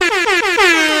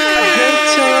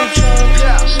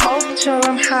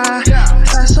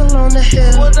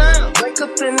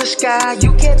up in the sky,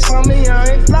 you can't tell me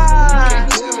I ain't fly.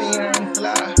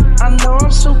 I know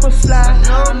I'm super fly,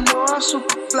 I know I'm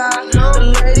super fly. The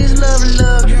ladies love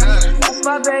you, that's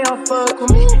why they all fuck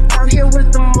with me. Out here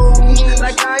with the moves,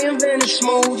 like I invented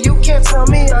smooth. You can't tell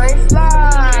me I ain't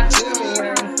fly.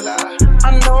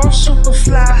 I know I'm super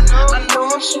fly, I know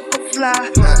I'm super fly.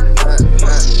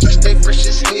 I stay fresh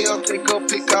as hell, take a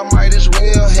pic, I might as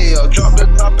well. Hell, drop the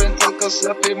top and take a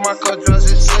selfie, my car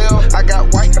does itself. I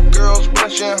got white girls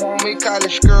blushing, homie,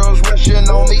 college girls rushing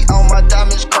on me. All my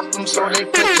diamonds crop them so they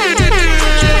touching me.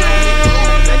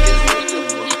 Think it's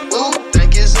reachable, ooh,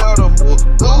 think it's audible,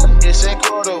 ooh, it's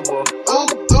incredible, ooh.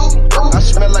 I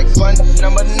smell like fun,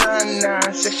 number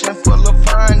 99, section full of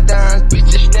fine dimes.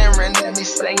 Bitches staring at me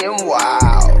saying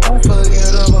wow.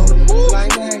 Unforgettable,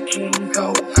 like that King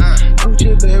Cole.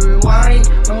 Gucci berry wine,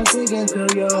 I'm digging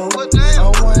through yo. I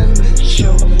want to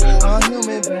show a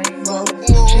human bankroll.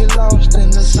 She lost in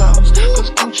the sauce, cause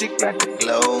Gucci got the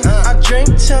glow. I drink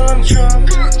till I'm drunk,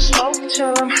 smoke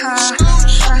till I'm high.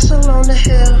 Castle on the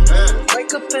hill,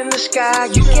 wake up in the sky.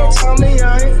 You can't tell me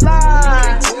I ain't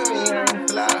fly.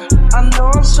 I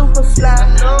know I'm super fly, I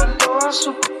know I'm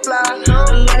super fly.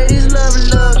 The ladies love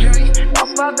you,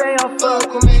 that's why they all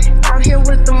fuck with me. Out here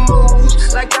with the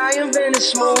moves, like I invented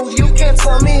smooth. You can't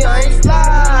tell me I ain't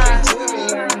fly.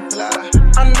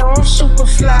 I know I'm super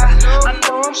fly, I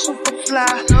know I'm super fly.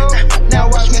 Now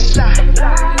watch me fly.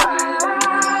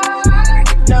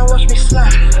 Now watch me fly.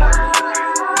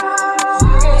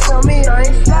 You can't tell me I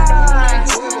ain't fly.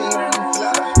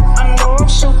 I know I'm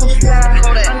super fly.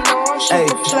 Hey, I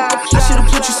should've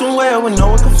put you somewhere where no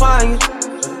one can find you.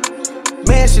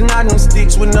 Mansion out in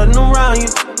sticks with nothing around you.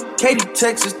 Katy,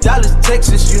 Texas, Dallas,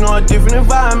 Texas, you know a different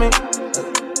environment.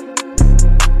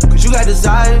 Cause you got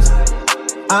desires.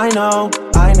 I know.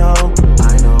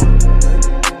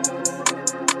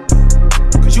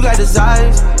 Cause you got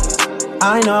desires.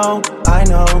 I know.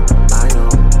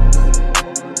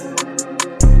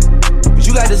 Cause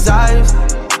you got desires.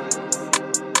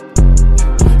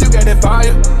 You got that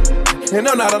fire. And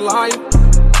I'm not a liar.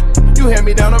 You had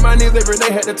me down on my knees every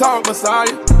day, had to talk Messiah.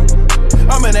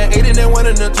 I'm in that 8 and then 1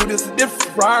 and then 2, this is a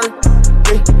different Ferrari.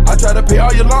 Yeah, I try to pay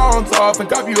all your loans off and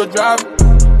cop you a driver.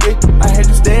 Yeah, I had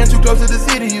you stand too close to the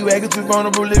city, you acting too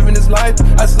vulnerable living this life.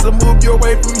 I should've moved you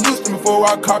away from Houston before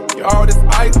I caught you all this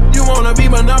ice. You wanna be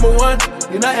my number one,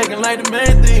 you're not acting like the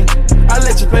main thing. I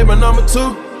let you play my number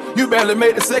 2, you barely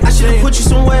made the second. I should've put you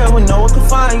somewhere where no one can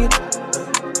find you.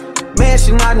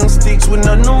 Mansion out in sticks with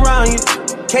nothing around you.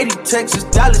 Katy, Texas,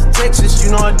 Dallas, Texas,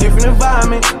 you know a different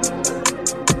environment.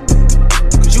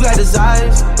 Cause you got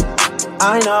desires.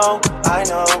 I know.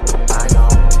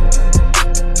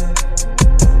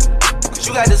 Cause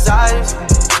you got desires.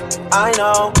 I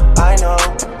know.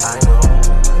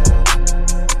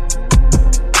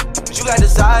 Cause you got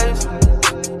desires.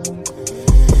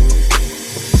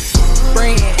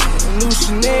 Brand new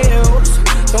Chanel's.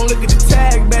 Don't look at the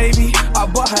tag, baby. I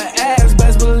bought her ass,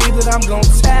 best believe that I'm gon'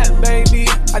 tap, baby.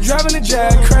 I drive in the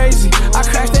Jag crazy. I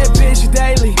crash that bitch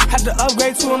daily. Had to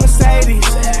upgrade to a Mercedes.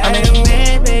 I'm in a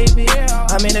bag, baby.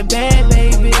 I'm in a bag,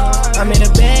 baby. I'm in a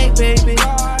bag, baby.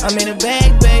 I'm in a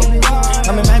bag, baby.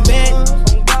 I'm in my bag.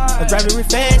 I drive it real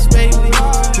fast, baby.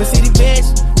 Mercedes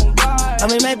bitch.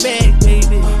 I'm in my bag,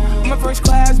 baby. I'm a first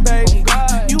class, baby.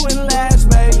 You in last,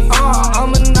 baby.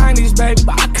 I'm in the 90s, baby,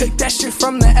 but I cooked that shit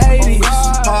from the 80s.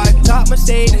 Hard top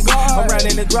Mercedes, I'm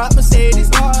riding the drop Mercedes.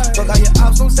 Fuck all your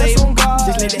ops, don't say them.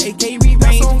 Just let the AK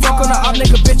re-range. Fuck on the op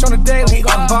nigga bitch on the daily.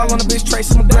 Ball on the bitch,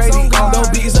 Tracy McGrady. No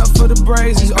beats up for the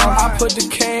brazies. I put the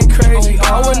can crazy.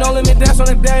 With no limit, that's on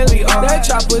the daily. That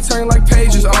chopper turn like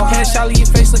pages. Headshot leave your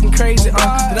face looking crazy.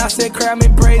 Then I said crab me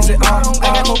brazen. I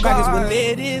got more pockets with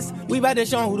it is. We bout to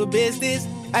show who the best is.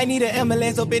 I need an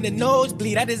ambulance up in the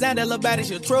nosebleed. I designed that little body,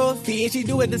 she a trophy. And she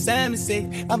do it the same as say.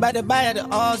 I'm about to buy her the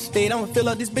Allstate. I'ma fill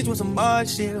up this bitch with some more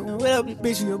shit. What up, this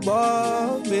bitch, you a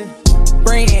ball, bitch.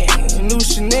 Brand new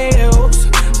Chanel's.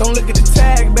 Don't look at the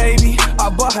tag, baby. I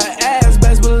bought her ass,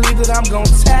 best believe that I'm gon'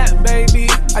 tap, baby.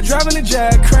 I drive in the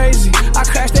Jag crazy. I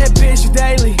crash that bitch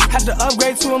daily. Had to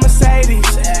upgrade to a Mercedes.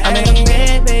 I'm in a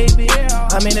bag, baby.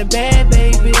 I'm in a bag,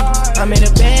 baby. I'm in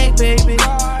a bag, baby.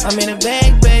 I'm in a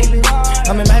bag, baby.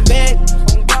 I'm in my bag.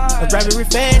 I drive it real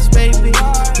fast, baby.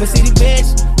 Mercedes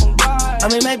bitch.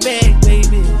 I'm in my bag,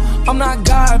 baby. I'm not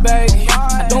God, baby.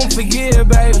 I don't forgive,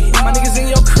 baby. My niggas in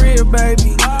your crib,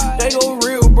 baby. They go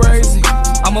real brazy.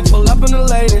 I'ma pull up in the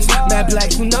latest. Matte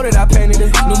black, you know that I painted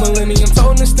it. New millennium,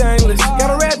 toting the stainless.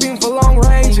 Got a red beam for long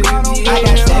range. Yeah. I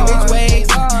got savage ways.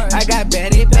 I got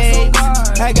baddie babes.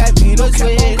 I got Beatles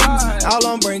with. All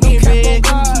I'm bringing red.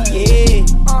 Yeah.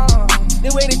 The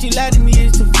way that you lie to me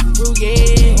is too frugal,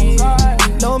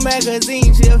 yeah.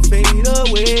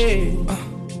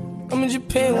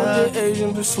 Japan with the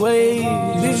Asian persuade.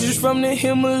 Bitches from the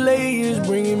Himalayas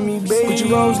bringing me baby.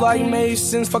 Gucci rolls like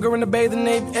Masons, fuck her in the bathing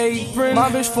apron. My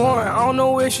bitch foreign, I don't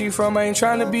know where she from, I ain't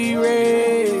tryna be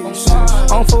racist.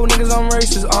 On 4 niggas, I'm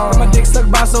racist. My dick stuck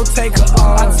by, so take her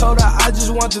off. I told her I just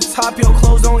want the top, your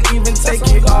clothes don't even take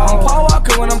it off. I'm Paul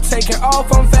Walker when I'm taking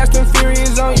off, I'm fast and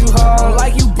furious on you, ho.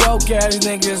 Like you broke ass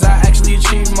niggas, I actually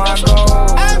achieved my goal.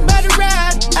 I'm about to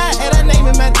ride, I had her name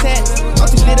in my text. I'm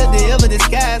too lit up to ever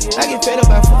disguise. I get fed up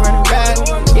by running ride.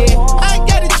 Yeah, I ain't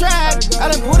got to try.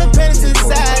 I done put a pen to the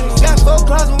side. Got 4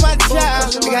 claws with my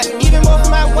child. I got even more for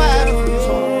my wife.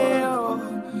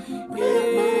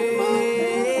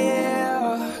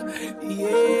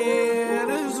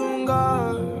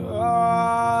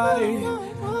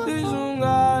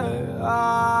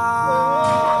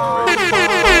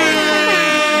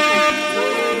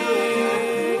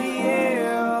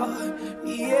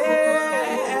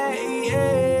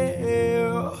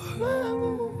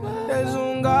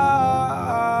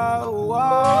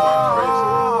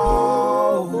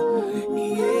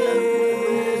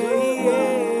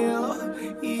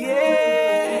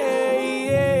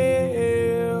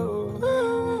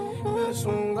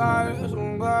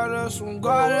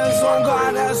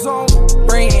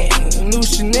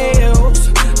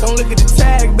 Chanels. Don't look at the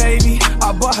tag, baby.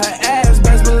 I bought her ass,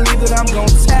 best believe that I'm gon'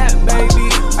 tap, baby.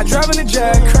 I drive in the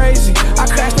Jag crazy. I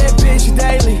crash that bitch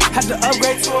daily. Had to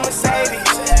upgrade to a Mercedes.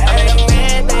 I'm in a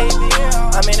bag, baby.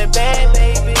 I'm in a bag,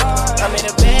 baby. I'm in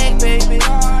a bag, baby.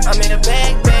 I'm in a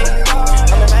bag, baby.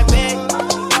 I'm in my bag.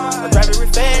 I drive it real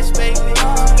fast, baby.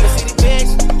 Let's see the bitch.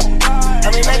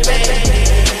 I'm in my bag.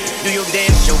 Do your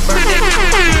dance, your birthday.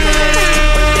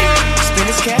 Spend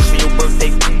this cash for your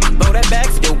birthday. Blow that back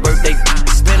for your birthday.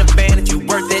 Spend a band if you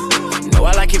worth it. You know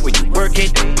I like it when you work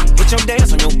it. Put your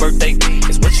dance on your birthday.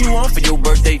 It's what you want for your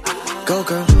birthday. Go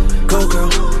girl, go girl,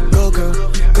 go girl,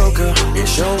 go girl.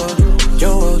 It's your world,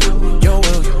 your world, your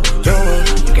world, your world.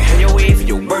 You can have your way for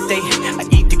your birthday. I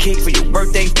eat the cake for your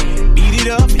birthday. Beat it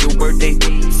up for your birthday.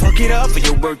 Fuck it up for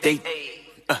your birthday.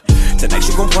 Tonight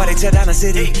you gon' party till down the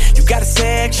city. You got a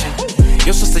section.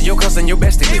 Your sister, your cousin, your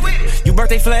bestie with it. You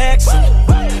birthday flex.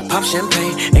 Pop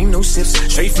champagne, ain't no sips.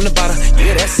 Straight from the bottle,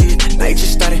 yeah, that's it. Night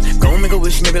just started. Go make a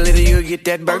wish, maybe later you'll get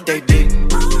that birthday dick.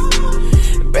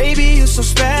 Baby, you so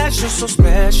special, so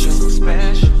special.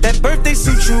 That birthday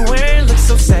suit you wearing looks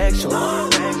so sexual.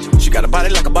 She got a body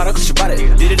like a bottle, cause she bought it.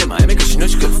 Did it in Miami, cause she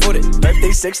knows she could afford it.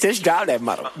 Birthday 6-inch, drive that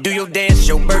model. Do your dance,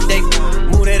 your birthday.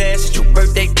 Move that ass, it's your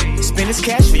birthday. Spend this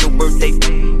cash for your birthday.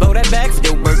 Blow that back for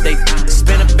your birthday.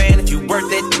 Spend a band if you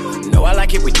worth it. You know I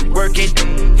like it when you work it.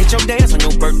 Hit your dance on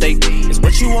your birthday. It's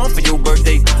what you want for your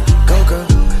birthday. Go girl,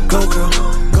 go girl,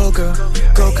 go girl,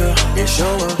 go girl. It's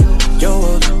your world, your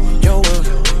world, your world,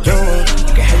 your world.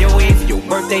 You can have your way for your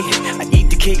birthday. I eat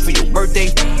the cake for your birthday.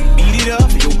 Beat it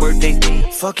up for your birthday.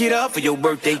 Fuck it up for your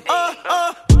birthday.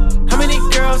 How many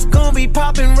girls gon' be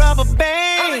popping rubber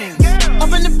bands?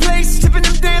 Up in the place, tipping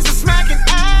them dancers, smacking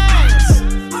ass.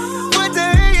 What the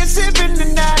hell you sipping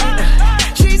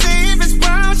tonight? She say if it's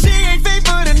brown, she ain't fake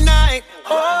for the night.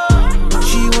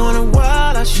 She wanna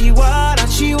wild out, she wild out,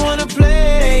 she wanna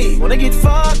play. Wanna get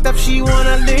fucked up, she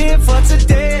wanna live for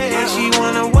today. She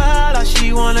wanna wild out,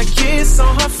 she wanna kiss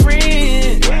on her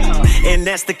friend. And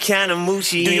that's the kind of mood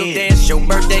she in. Do your dance, your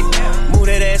birthday. Move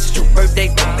that ass, it's your birthday.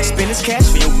 Spend this cash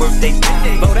for your birthday.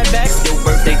 Blow that back for your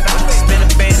birthday. Spend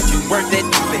a band if you worth it.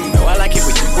 You know I like it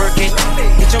when you work it.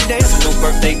 Get your dance on your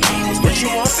birthday. It's what you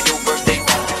want for your birthday.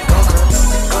 Go girl,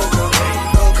 go girl,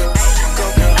 go girl, go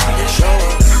girl. It's your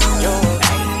world, your world,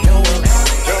 your world,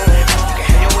 your world. You can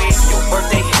have your way for your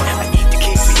birthday. I eat the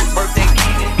cake for your birthday.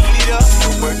 Beat it up for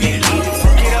your birthday.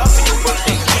 Fuck it up for your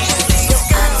birthday.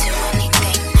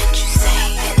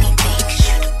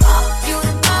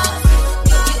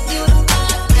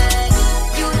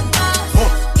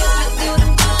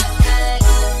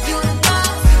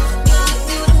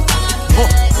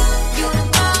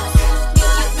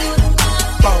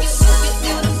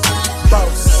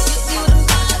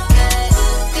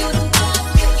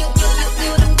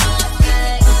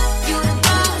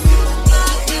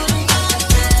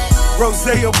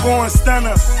 Rosé born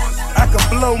stunner, I can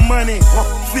blow money.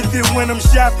 50 when I'm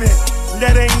shopping,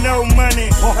 that ain't no money.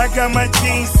 I got my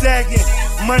jeans sagging,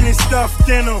 money stuffed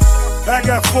in them. I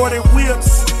got 40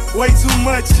 whips, way too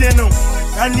much in them.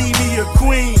 I need me a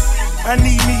queen, I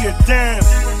need me a dime.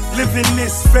 Living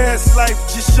this fast life,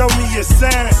 just show me a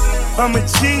sign. I'm a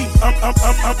G,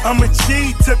 I'm a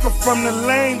G. Took her from the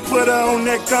lane, put her on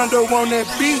that condo on that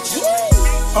beach.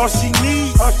 All she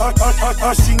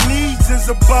needs is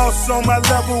a boss on my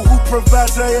level who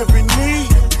provides her every need.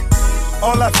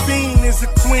 All I fiend is a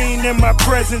queen in my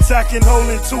presence. I can hold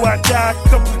until I die.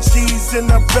 Couple G's in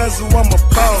a bezel, I'm a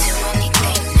boss.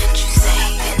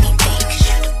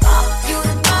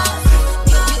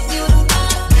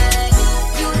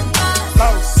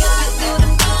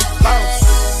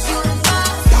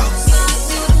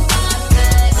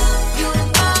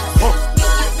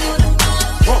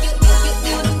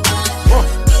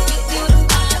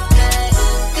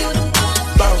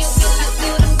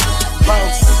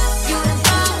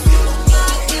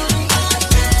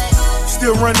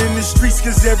 Still running the streets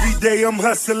cause every day I'm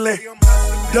hustling.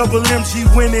 Double MG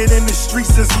win it and the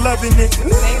streets is loving it.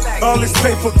 All this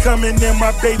paper coming and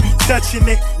my baby touching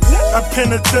it. I pin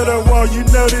her to the wall, you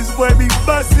know this boy be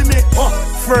busting it.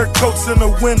 Fur coats in the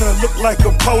winter look like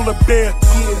a polar bear.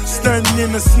 Stunning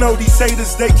in the snow, these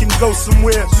haters they can go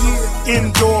somewhere.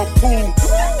 Indoor pool,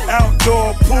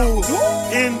 outdoor pool,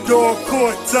 indoor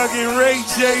court, tugging Ray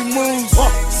J moves.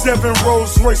 7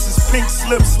 Rolls Royces, pink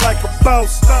slips like a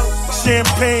boss.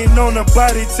 Champagne on her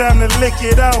body, time to lick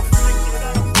it off.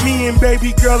 Me and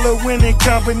baby girl a winning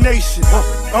combination.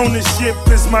 Ownership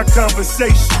is my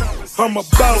conversation. I'm a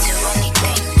boss.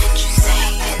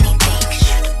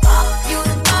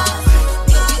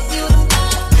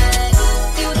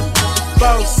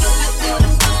 Boss.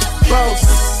 Boss.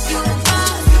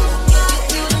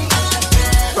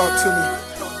 Talk to me.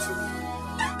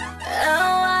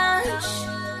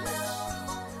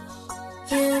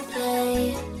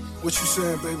 What you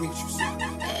saying, baby?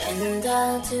 And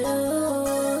I'll do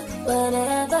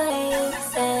whatever you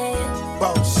say.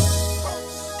 Boss.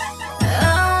 I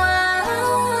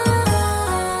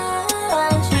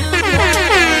want you to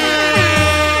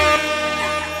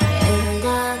and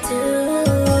I'll do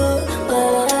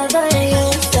whatever you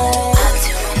say. I'll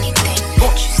do anything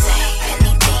that you say,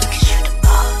 anything 'cause you're the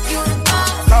boss. You're the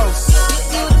boss. Boss.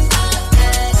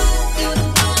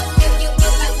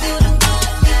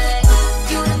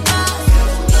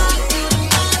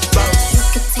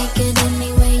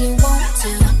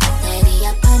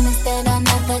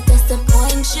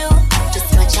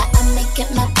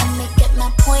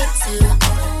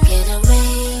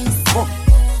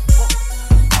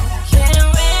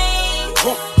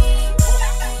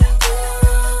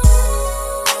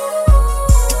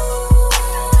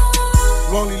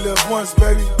 You only live once,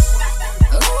 baby.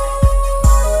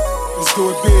 Let's do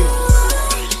it big.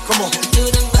 Come on.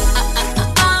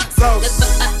 Boss.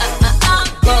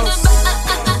 Boss.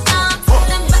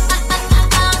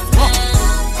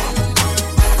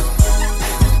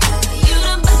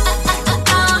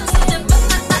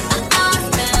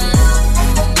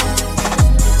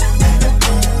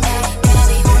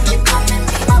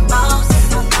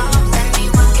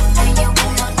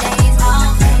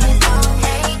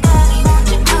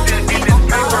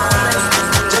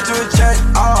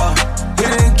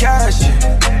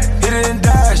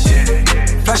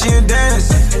 Flashy and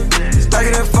dancing,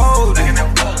 stacking and folding.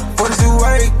 42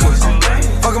 acres,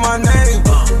 fucking my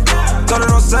neighbor. Told her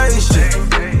don't say shit.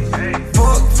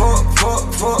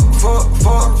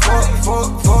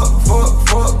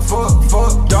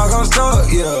 Fuck. Dog, I'm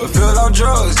stuck, yeah. Filled out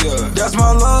drugs, yeah. That's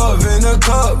my love in the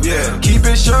cup, yeah. Keep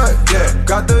it shut, yeah.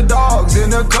 Got the dogs in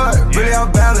the cut, really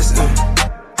out balanced.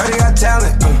 Heard they got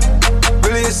talent,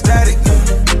 really ecstatic.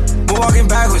 We're walking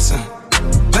backwards,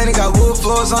 Planet got wood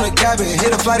floors on the cabin.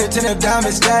 Hit a flight attendant,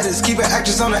 diamond status. Keep an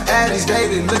actress on the addies,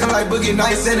 dating. Looking like Boogie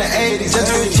Nights in the 80s.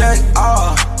 Just to check,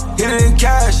 hit it in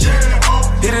cash,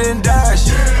 hit it in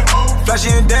dash. Flashy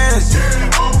and dancing,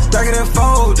 stacking and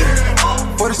folding.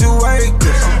 42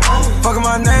 acres, fucking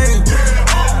my name.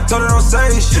 Told her don't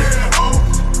say shit.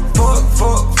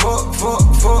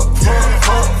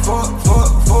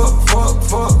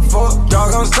 Fuck.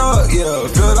 Dog, I'm stuck, yeah.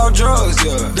 Filled out drugs,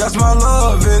 yeah. That's my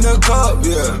love in the cup,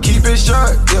 yeah. Keep it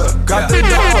shut, yeah. Got the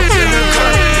dogs in the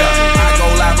cup, yeah. I go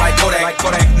live like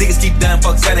Kodak. Niggas keep down,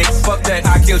 fuck Xanax. Fuck that,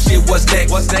 I kill shit, what's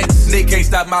next? Nigga can't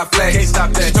stop my flex. Can't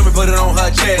stop that. She told me put it on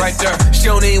her chest. Right there. She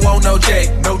don't even want no check.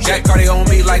 Jack Cardi on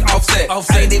me like Offset. I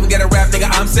ain't even got a rap, nigga,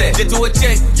 I'm set. Get to a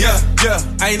check, yeah.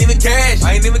 I ain't even cash.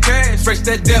 Fresh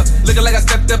that depth, looking like I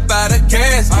stepped up out of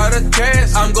cash.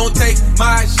 I'm gon' take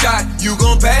my shot, you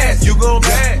gon' pass.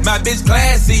 My bitch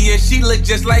classy and she look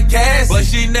just like Cass, but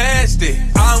she nasty.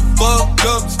 I'm fucked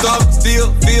up, stuck,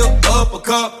 still feel up a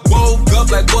cup. Woke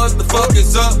up like what the fuck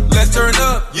is up? Let's turn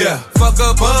up, yeah. Fuck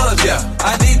a buzz, yeah.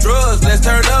 I need drugs, let's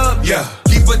turn up, yeah.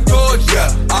 Keep a torch,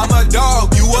 yeah. I'm a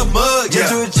dog, you a mug, yeah. Get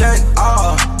to a check,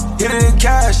 hit it in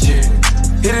cash, yeah.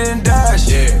 Hit it in dash,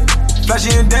 yeah.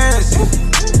 Flashy and dancing,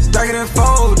 stacking and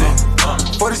folding.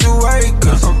 42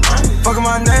 acres, fucking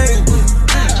my name.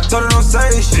 Told her don't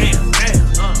say shit.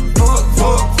 Fuck.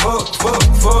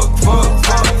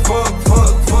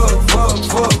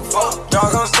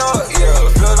 Dog, I'm stuck, yeah.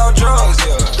 Filled out drugs,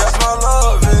 yeah. That's my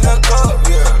love in the cup,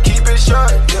 yeah. Keep it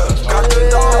shut, yeah. Got the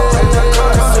dog in the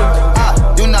cup. I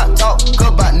do not talk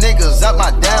about niggas out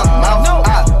my damn mouth.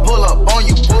 I pull up on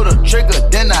you, pull the trigger,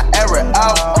 then I air it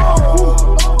out.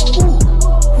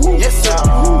 Yes, sir.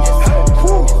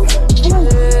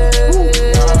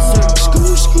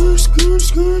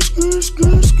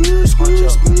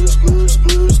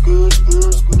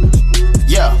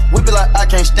 Yeah, we be like, I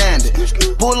can't stand it.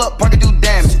 Pull up, park and do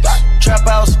damage. Trap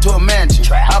house to a mansion.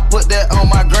 I put that on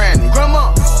my granny.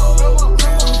 Grandma.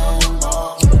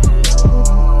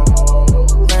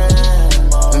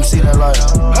 Let me see that light.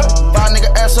 5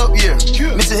 nigga ass up, yeah.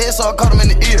 Missed his head, so I caught him in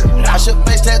the ear. I should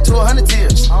face tattoo 100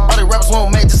 tears. All the rappers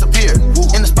won't make disappear.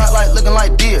 In the spotlight looking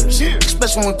like deers.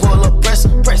 Especially when we pull up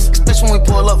pressing. Especially when we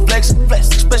pull up flexing.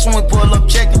 Especially when we pull up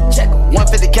checking.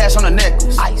 150 cash on the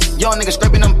necklace. Y'all niggas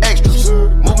scraping them extras.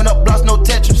 Moving up blocks, no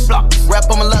Tetris. Rap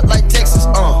on my lap like Texas.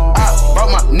 I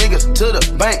brought my niggas to the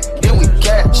bank, then we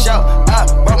cash out. I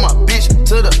brought my bitch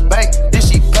to the bank, then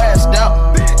she passed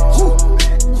out.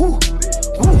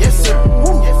 Yes, sir.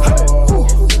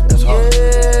 That's hard.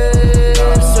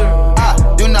 Yes, sir.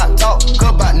 I do not talk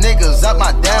about niggas out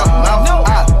my damn mouth.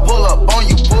 I pull up on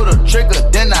you, pull the trigger,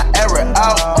 then I air it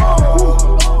out.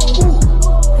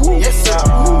 Yes, sir.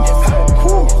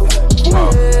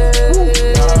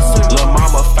 Lil'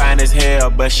 mama fine as hell,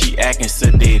 but she acting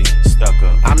sedity. Stuck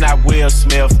up. I'm not Will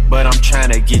Smith, but I'm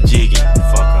tryna get jiggy.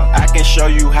 Fuck up. I can show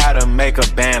you how to make a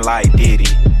band like Diddy.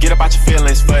 Get up out your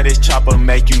feelings for this chopper,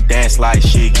 make you dance like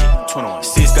Shiggy. 21.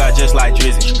 Six got just like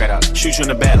Drizzy, straight up. Shoot you in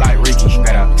the back like Ricky,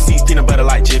 straight up. Seeds peanut butter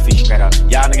like Jiffy, straight up.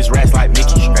 Y'all niggas rats like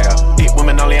Mickey, straight up. Big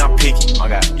women only, I'm picky, oh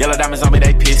god. Yellow diamonds on me,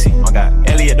 they pissy, oh god.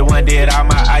 Elliot the one did all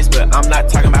my ice, but I'm not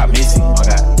talking about Missy, oh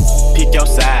god. Pick your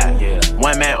side, yeah.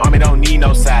 One man army don't need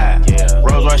no side, yeah.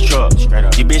 Rolls Royce truck, straight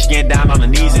up. You bitch getting down on the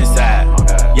knees inside, oh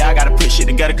god. Y'all gotta put shit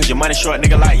together cause your money short,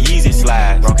 nigga, like Yeezy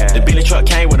slides. Okay. The Billy truck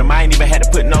came with him, I ain't even had to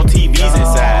put no TVs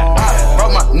inside. I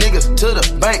brought my niggas to the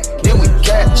bank, then we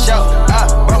cash out. I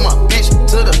brought my bitch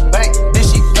to the bank, then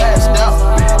she passed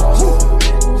out.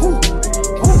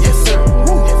 Yes, sir.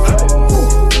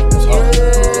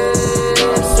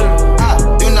 Yes, sir. I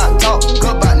do not talk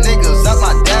about niggas out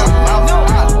my damn mouth.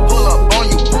 I pull up on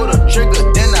you, pull the trigger,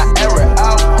 then I air it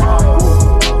out.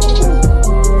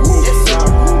 Yes, sir.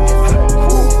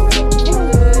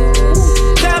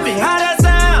 Tell me how that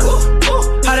sound,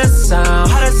 how that sound,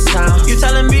 how that sound. You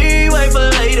telling me wait for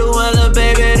later, well,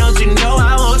 baby, don't you know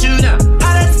I want you now?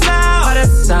 How that sound, how that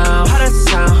sound, how that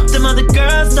sound. Them other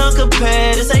girls don't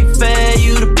compare, this ain't fair.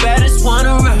 You the baddest one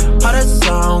around. How that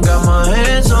sound, got my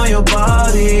hands on your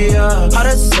body, yeah. How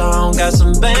that sound, got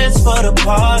some bands for the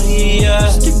party, yeah.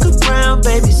 Stick around,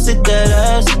 baby, sit that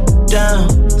ass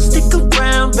down. Stick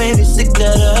around, baby, stick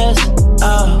that ass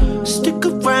out. Stick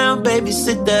around, baby,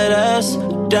 sit that ass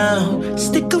down.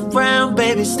 Stick around,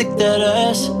 baby, stick that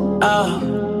ass out.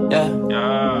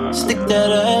 Yeah. Stick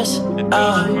that ass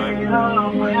out.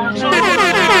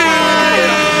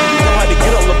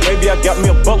 Get up, look, baby, I got me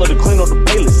a butler to clean up the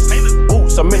playlist.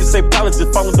 Boots, I meant to say pilots,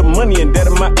 just follow the money and that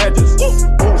in my address. Boots,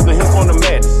 the hits on the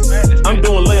madness. I'm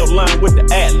doing layup line with the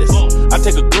Atlas. I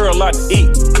take a girl out to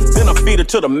eat, then I feed her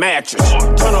to the mattress.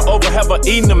 Turn her over, have her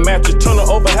eating the mattress. Turn her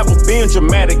over, have her being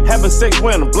dramatic. Having sex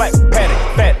wearing a black paddock.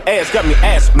 Fat ass got me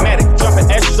asthmatic. Dropping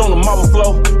ashes on the marble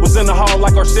floor. Was in the hall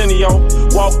like Arsenio.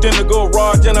 Walked in the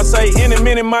garage and I say, any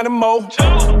minute, mighty mo.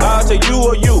 I'll take you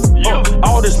or you.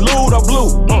 All this loot I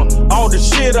blew. All the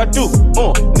shit I do.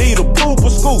 Need a poop or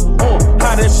scoop.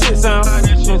 How that shit sound?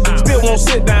 Still won't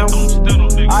sit down.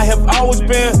 I have always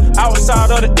been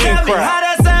outside of the in crowd. How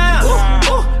that sound?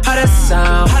 How that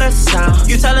sound? How that sound?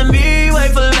 You telling me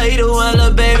wait for later,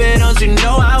 well, baby, don't you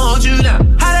know I want you now?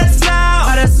 How that sound?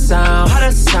 How that sound? How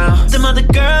that sound? Them other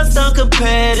girls don't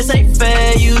compare, this ain't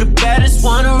fair. You the baddest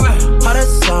one around. How that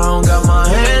sound? Got my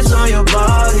hands on your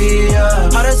body,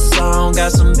 yeah. How that sound?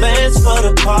 Got some bands for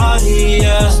the party,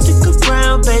 yeah. Stick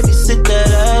around, baby, sit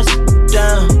that ass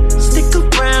down. Stick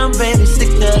around, baby, stick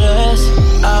that ass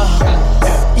out.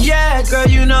 Yeah, girl,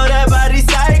 you know that body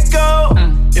psycho.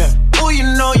 Yeah. Ooh, you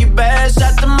know you bad,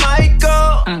 shot the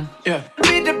Michael. Yeah.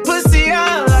 Beat the pussy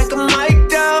out like a mic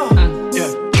dough.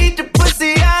 Yeah. Eat the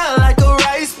pussy out like a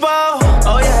rice bowl.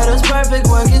 Oh yeah, that's perfect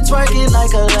work, it's twerking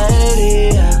like a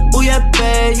lady. Yeah. Ooh yeah,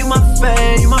 babe, you my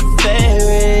fave, you my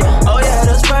favorite. Oh yeah,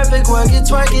 that's perfect work, it's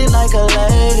twerking like a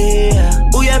lady.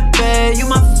 Yeah. Ooh yeah, babe, you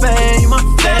my fave, you my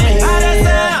favorite. How that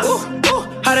sound?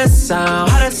 How that sound?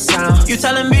 How that sound? You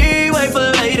telling me wait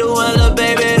for later, well,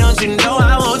 baby, don't you know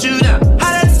I want you now?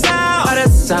 How that sound? How that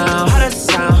sound? How that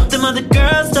sound? Them other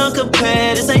girls don't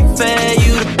compare, this ain't fair.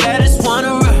 You the best.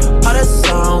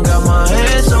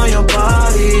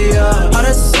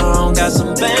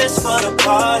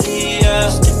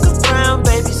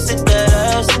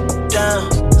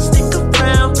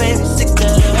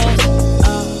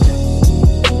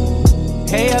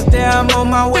 I'm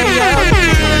on my way up.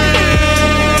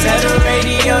 Tell the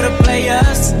radio to play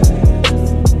us.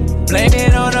 Blame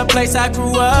it on the place I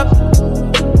grew up.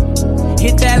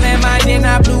 Hit that landmine, then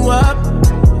I blew up.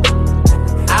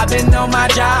 I've been on my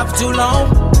job for too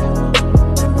long.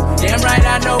 Damn right,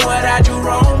 I know what I do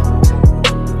wrong.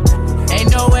 Ain't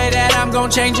no way that I'm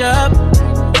gon' change up.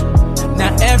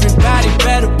 Now everybody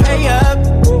better pay up.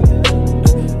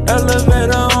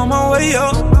 Elevator on my way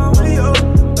up.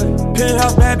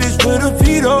 Penthouse bad bitch with her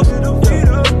feet up.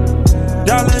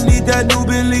 Dollar need that new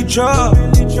Bentley truck.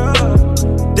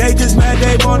 They just mad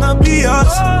they wanna be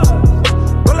us.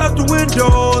 Roll out the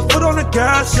windows, put on the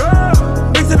gas.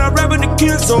 Mixing up rapping the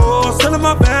kids, so selling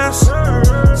my bands.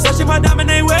 Sashing my diamond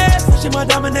they wet, sashing my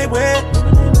diamond they wet.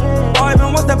 Oh,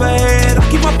 even one step ahead,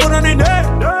 I keep my foot on their neck.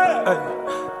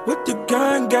 With the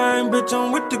gang, bitch,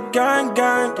 I'm with the gang.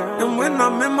 And when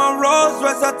I'm in my Rolls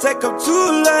Royce, I take up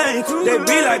 2 lanes. They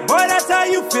be like, boy, that's how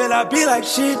you feel. I be like,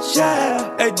 shit,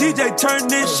 yeah. Hey, DJ, turn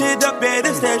this shit up, yeah,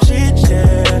 this that shit,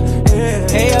 yeah.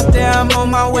 Hey up there, I'm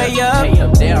on my way up. Hey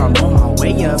up there, I'm on my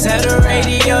way up. Tell the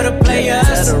radio to play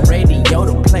us. Tell the radio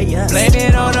to play us. Blame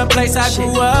it on the place I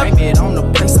grew up. Blame it on the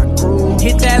place I grew.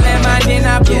 Hit that landmine, then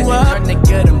I blew up. Turned the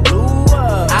good and blew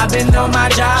up. I've been on my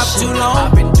job too long.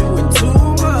 I've been doing too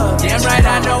much. Damn right,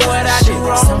 I know what I do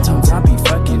wrong. Sometimes I be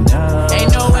fucking up.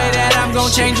 Ain't no way that I'm gon'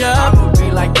 change up. I'ma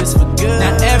be like this for good.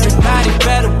 Now everybody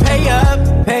better pay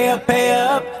up. Pay up, pay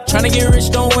up. Tryna get rich,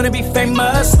 don't wanna be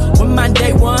famous. With my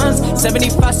day ones,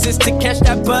 75 cents to catch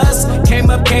that bus. Came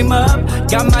up,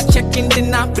 got my check and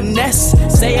then I finesse.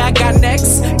 Say I got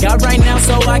next, got right now,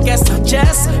 so I guess I'll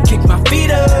just kick my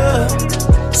feet up.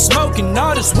 Smoking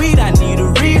all this weed, I need a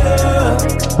re-up.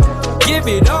 Give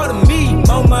it all to me,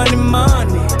 more money,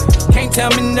 can't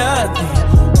tell me nothing.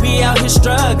 We out here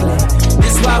struggling,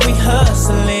 this why we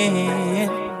hustling.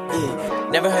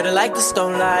 Never heard it like this,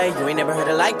 don't lie. You ain't never heard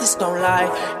it like this, don't lie.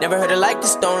 Never heard it like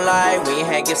this, don't lie. We ain't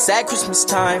had gifts at Christmas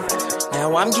time.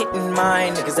 Now I'm getting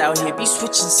mine. Niggas out here be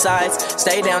switching sides.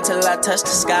 Stay down till I touch the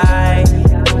sky.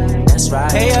 That's right.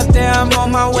 Hey up there, I'm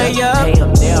on my way up. Hey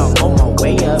up there, I'm on my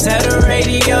way up. Tell the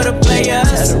radio to play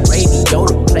us. Tell the radio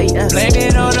to play us. Blame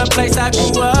it on the place I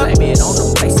grew up. Blame it on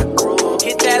the place I grew up.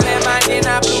 Hit that landmine, then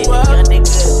I blew up. Young nigga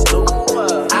blew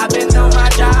up. I've been on my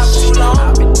job too long.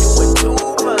 I've been doing too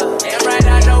much. Damn right,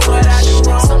 I know what I do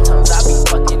wrong. Sometimes I be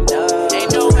fucking up.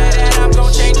 Ain't no way that I'm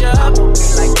gon' change up. I'ma be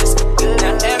like this for good.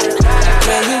 Now everybody,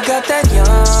 yeah, you got that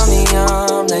yummy,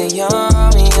 that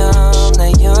yummy,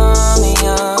 that yummy,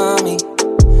 yummy.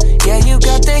 Yeah, you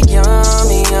got that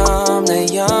yummy, that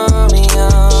yummy,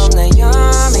 that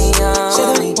yummy, yummy. Say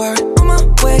the word on my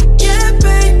way, yeah,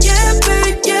 babe, yeah,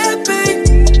 babe, yeah, babe.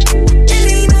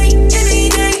 Any night, any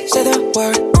day. Say the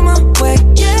word on my way,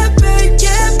 yeah, babe,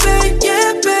 yeah, babe,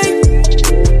 yeah, babe.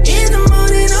 In the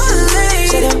morning or late.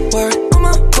 Say the word on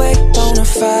my way,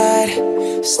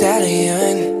 bonafide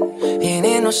stallion.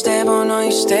 Ain't no stable, no,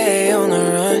 you stay on the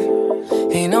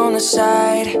run. Ain't on the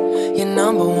side, you're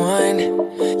number one.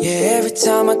 Yeah, every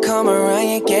time I come around,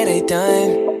 you get it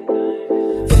done.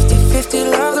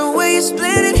 50-50, love the way you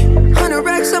split it. 100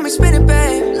 racks on me, spin it,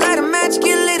 babe. Light a match,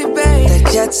 get lit, babe. That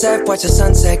jet set, watch the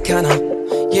sunset, kinda.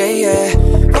 Yeah, yeah.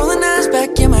 Rolling eyes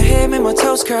back in my head, make my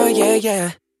toes curl, yeah,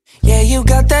 yeah. Yeah, you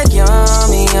got that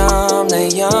yummy,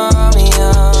 that yummy,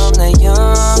 that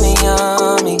yummy,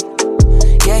 yummy.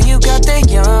 Yeah, you got that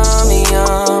yummy,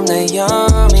 that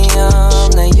yummy,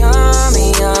 that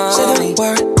yummy, yummy. Say the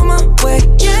word on my way,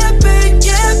 yeah, babe,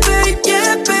 yeah, babe,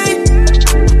 yeah, babe.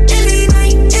 Any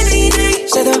night, any day.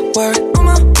 Say the word on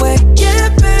my way, yeah,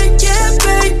 babe, yeah,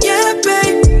 babe, yeah,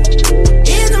 babe.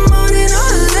 In the morning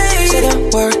or late. Say the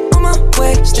word on my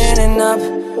way, standing up,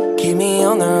 keep me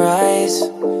on the rise.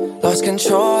 Lost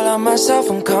control of myself,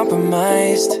 I'm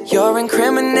compromised. You're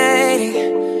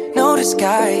incriminating, no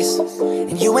disguise.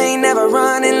 And you ain't never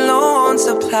running low on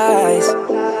supplies.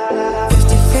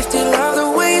 50-50, love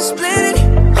the way you split it.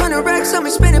 100 racks on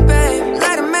me, spin it, babe.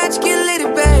 Light a match, get lit,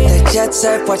 babe. That jet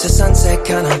set, watch the sunset,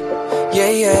 kinda. Yeah,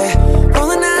 yeah.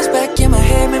 Rolling eyes back in my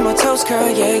head, make my toes curl,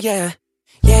 yeah, yeah.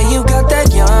 Yeah, you got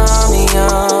that yummy,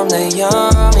 that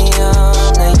yummy,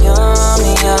 that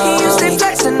yummy, yummy. You stay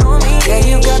flexing on me. Yeah,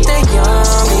 you got that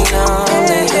yummy,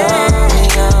 that yummy,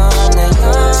 that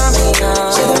yummy,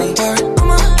 yummy. Say the word on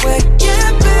my way, yeah,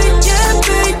 babe, yeah,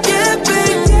 babe, yeah,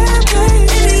 babe, yeah, babe.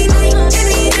 Any night,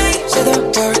 any day. Say the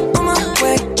word on my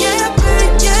way, yeah,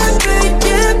 babe, yeah, babe,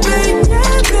 yeah, babe,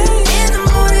 yeah, babe. In the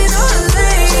morning or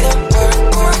late. Say the word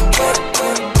on my way.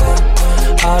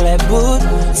 all that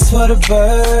booty's for the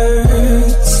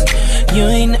birds. You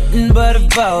ain't nothing but a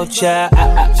vulture.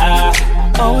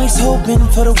 Always hoping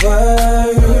for the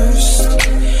worst,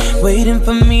 waiting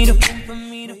for me to.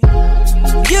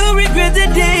 You'll regret the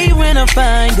day when I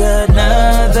find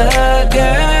another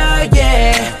girl,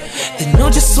 yeah. They know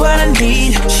just what I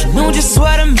need, she know just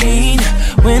what I mean.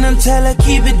 When I tell her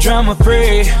keep it drama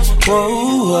free.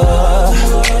 Whoa,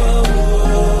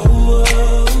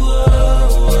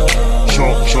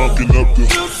 Chalking up the.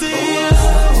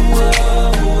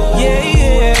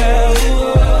 Yeah.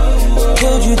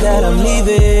 Told you that I'm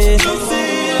leaving.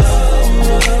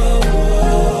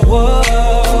 Whoa.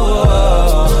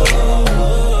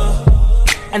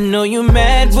 I know you're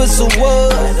mad, but so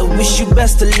what? I wish you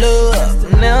best of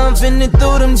luck. Now I'm finna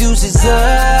throw them deuces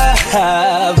up.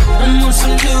 I'm on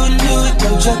some new,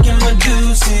 I'm chucking my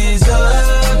deuces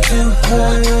up to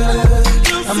her.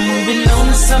 I'm moving on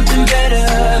to something better.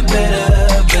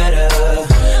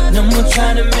 No more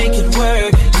trying to make it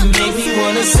work. You make me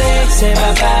wanna say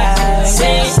bye-bye.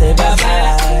 Say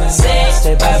bye-bye.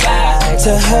 Say bye-bye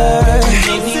to her. You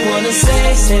make me wanna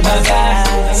say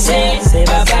bye-bye. Say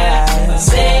bye-bye.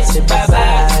 Say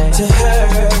bye-bye to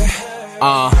her.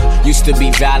 Used to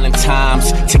be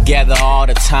Valentine's, together all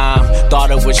the time.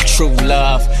 Thought it was true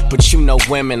love, but you know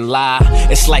women lie.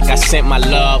 It's like I sent my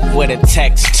love with a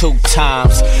text 2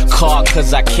 times. Called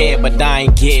cause I care, but I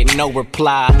ain't getting no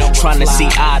reply. Trying to see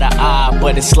eye to eye,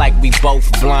 but it's like we both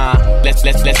blind.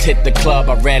 Let's hit the club,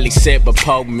 I rarely sit, but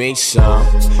poke me some.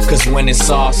 Cause when it's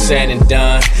all said and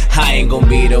done, I ain't gon'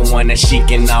 be the one that she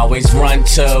can always run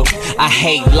to. I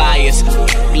hate liars,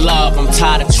 love, I'm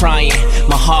tired of trying.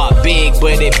 My heart big,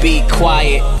 but it be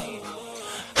quiet.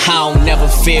 I don't never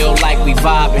feel like we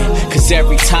vibing, cause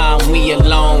every time we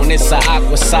alone, it's an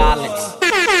awkward silence.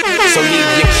 So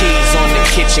leave your keys on the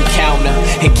kitchen counter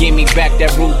and give me back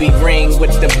that ruby ring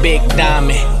with the big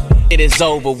diamond. It is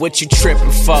over, what you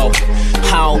tripping for?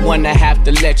 I don't wanna have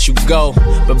to let you go,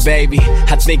 but baby,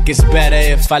 I think it's better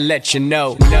if I let you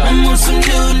know. I'm on some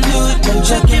new, I'm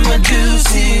chucking my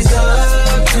deuces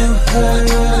up to her.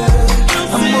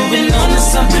 I'm moving on to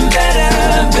something better.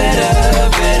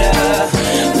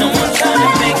 No more trying to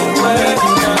make it work.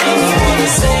 You wanna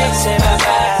say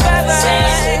bye-bye.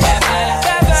 Say bye-bye.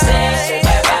 Say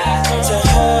bye-bye to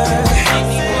her. Make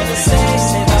me wanna say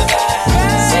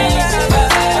bye-bye. Say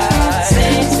bye-bye.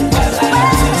 Say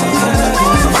bye-bye to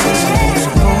her.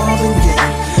 Marvin Gaye,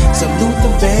 some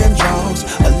Luther Vandross,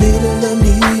 a little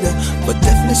Anita, but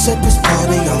definitely set this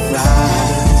party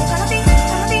alright.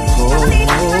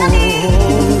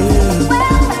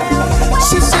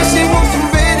 She said she wasn't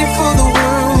ready for the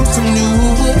world. Some new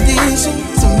addition,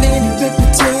 some many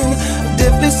repertoire.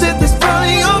 Definitely set this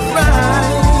party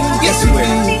alright. Yes, we will.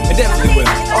 It definitely will.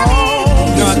 Oh,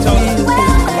 no, I told her.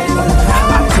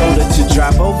 I told her to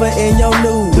drive over in your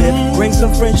new whip. Bring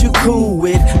some friends you cool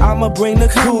with. I'ma bring the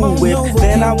cool whip.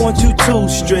 Then I want you to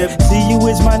strip. See you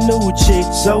is my new chick,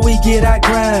 so we get our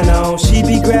grind on. She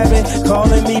be grabbing,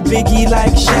 calling me Biggie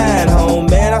like Shine Home.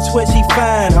 Man, I swear she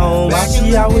fine home. Why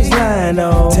she always lying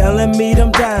on? Telling me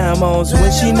them diamonds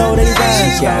when she know they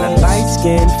rhyme. Got a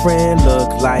light-skinned friend, look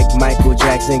like Michael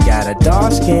Jackson. Got a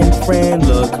dark-skinned friend,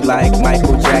 look like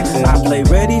Michael Jackson. I play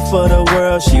ready for the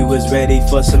world, she was ready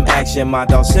for some action. My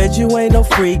dog said you ain't no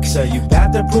freak, so you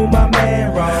got to prove my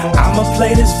man wrong. I'ma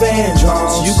play this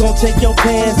Vandross, you gon' take your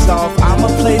pants off. I'ma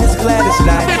play this Gladys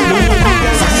Knight.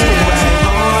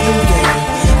 Marvin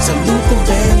Gaye, some Luther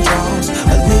Vandross,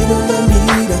 a little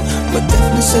Anita, but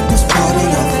definitely set this party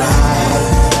alright.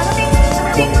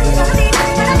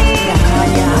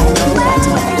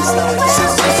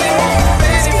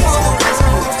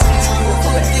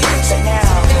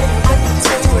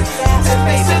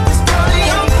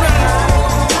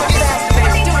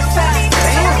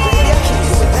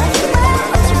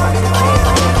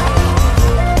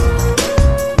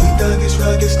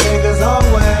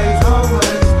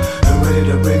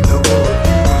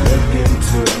 Look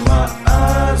into my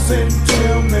eyes and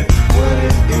tell me what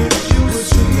it is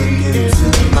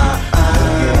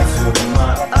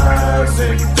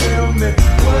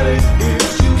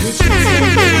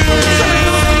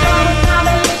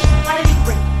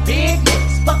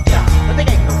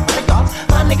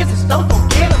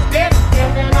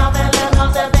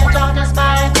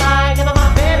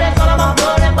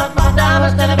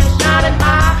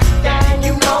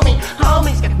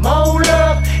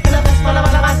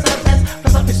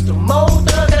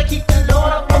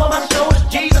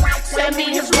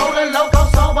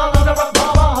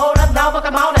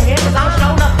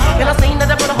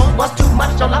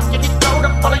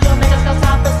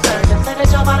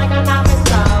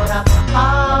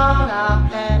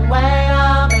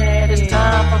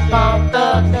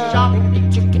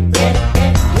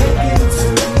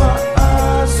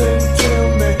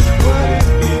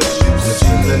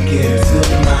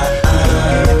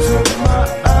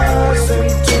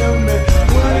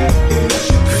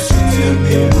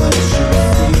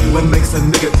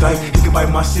nigga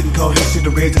bite my shit and call his shit the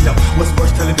rage to know. What's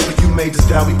worse, telling nigga you made the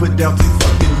style we put down 3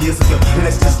 fucking years ago. And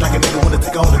that's just like a nigga wanna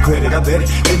take all the credit. I bet it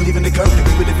didn't even occur to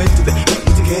me with the face to the hit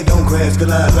with your head, don't crash,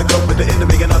 collide. I go with the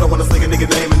enemy and I don't wanna say a nigga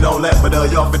name and all that, but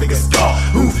y'all finna get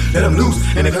scarred. Ooh, let them loose,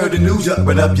 and I heard the news, y'all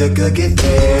run up, you could get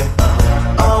dead.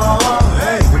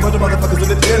 Hey, we motherfuckers in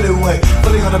the daily way.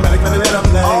 Fully automatic, let them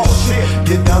play. Oh shit,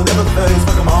 get down, never face.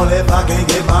 Fuck them all if I can't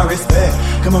get my respect.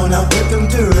 Come on now, put them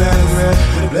to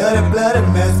rest. Bloody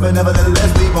mess, but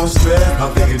nevertheless we won't stress.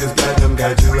 I'm thinking this platinum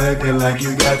got you acting like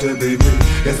you got to be me.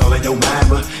 It's all in your mind,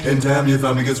 but in time you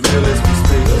find me as real as we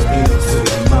speak. Look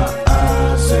in my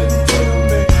eyes and tell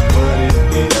me what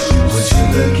it is. Would you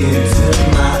look into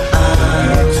my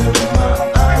eyes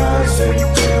and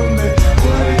tell me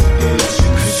what it is?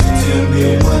 Could you tell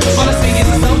me what it is? All I see is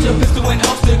a soldier, pistol and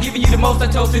holster, giving you the most. I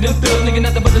toasted them thugs, nigga,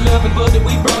 nothing but the love and bud that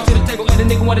we brought to the table. And the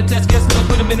nigga wanna test, guess what?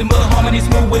 Put him in the mud, harmony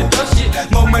smooth with the tough shit.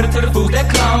 More murder to the fools that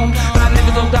clown. But I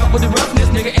never sold out with the roughness,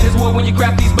 nigga. And it's war when you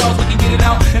grab these balls, we can get it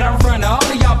out. And I'm referring to all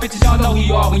of y'all bitches, y'all know who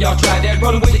you are when y'all try that.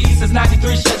 Rolling with the East since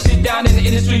 93, shut shit down in the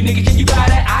industry, nigga. Can you buy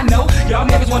that? I know y'all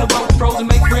niggas wanna roll with pros and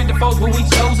make friends to foes, but we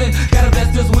chosen. Gotta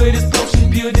bless us with this potion,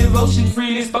 pure devotion,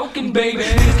 freely spoken, baby.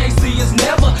 Niggas can't see us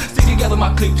never. Stick together,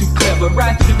 my clique too clever.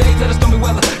 Ride through the days of the stormy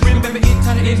weather. Remember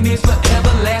eternity is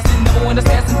forever lasting. Number one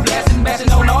assassin, blasting,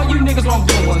 bashing on all you niggas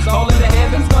wrongdoings. All in the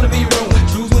heavens gonna be ruined.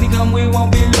 Choose when he come, we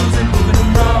won't be losing, moving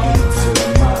them wrong.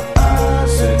 Into my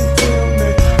eyes and tell me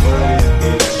what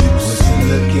it is. Would you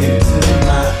look into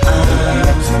my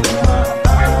eyes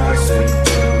and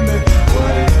tell me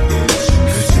what it is?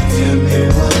 Could you tell me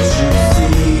what you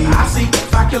see? I see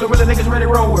 5 killer real niggas ready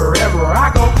to roll wherever I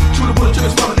go. Shoot a bullet to the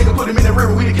stomach, nigga, put him in the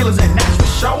river. We the killers and that's for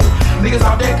sure. Niggas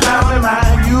out there clowning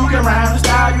mine. You can rhyme, the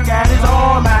style you got is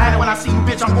all mine. And when I see you,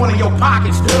 bitch, I'm going in your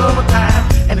pockets double time.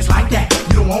 And it's like that,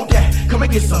 you don't want that. Come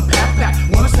and get some pat.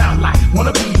 Wanna sound like,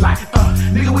 wanna be like,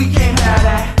 nigga, we can't have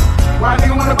that. Why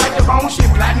nigga wanna bite the bone shit,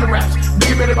 platinum raps?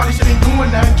 Nigga, everybody shit ain't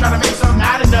doing nothing. Tryna make something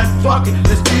out of nothing. Fuck it,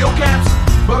 let's be your caps.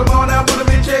 Put them on out, put them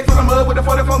in check, put them up with the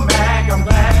 44 mag. I'm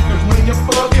glad, cause when you're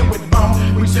fucking with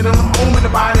bone, we sit on them home in the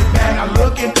body bag. I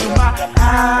look into my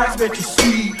eyes, bet you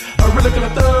see a real killer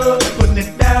thug, putting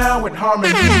it down with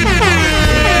harmony.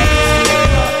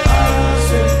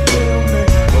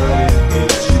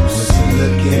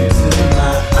 Look into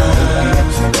my eyes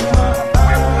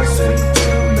and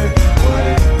tell me what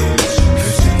it is.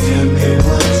 Could you tell me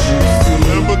what you see?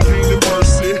 Lamborghini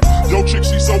Mercy, yo chick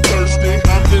she so thirsty.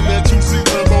 I'm in that 2C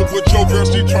Lambo with your girl,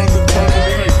 she tryna turn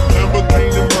me.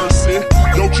 Lamborghini Mercy,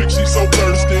 yo chick she so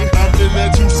thirsty. I'm in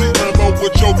that 2C Lambo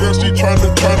with your girl, she tryna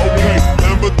turn me.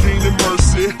 Lamborghini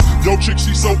Mercy, yo chick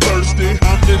she so thirsty.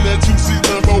 I'm in that 2C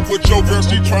Lambo with your girl,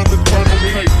 she tryna turn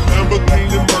me.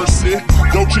 Lamborghini Mercy,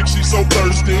 yo chick she so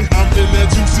thirsty. I'm in that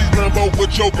 2C Lambo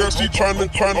with your girl, she tryna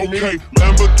turn me.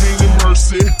 Lamborghini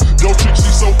Mercy, yo chick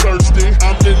she so thirsty.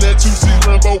 I'm in that 2C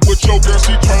Lambo with your girl,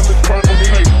 she tryna turn me.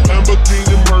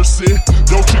 Lamborghini Mercy,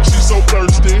 yo chick she so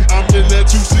thirsty. I'm in that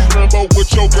 2C Lambo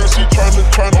with your girl, she tryna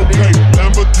turn me.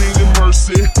 Lamborghini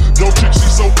Mercy, yo chick she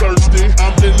so thirsty.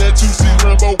 I'm in that 2C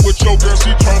Lambo with your girl,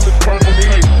 she tryna turn me.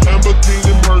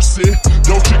 Lamborghini Mercy,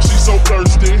 yo chick she so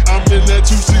thirsty. I'm in that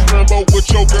 2C Lambo with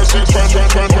your girl, she tryna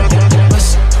turn me.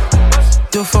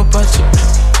 Do for budget.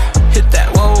 Hit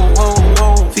that, whoa.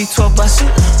 V12 bust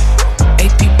it.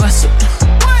 AP bust it.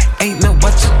 Ain't no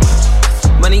budget.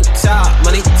 Money talk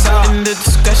in the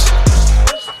discussion.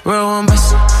 Real one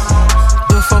bust it.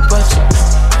 Do for budget.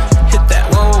 Hit that,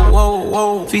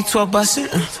 whoa. V12 bust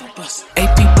it.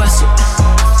 AP bust it.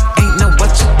 Ain't no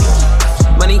budget.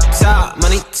 Money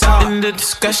talk in the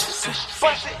discussion.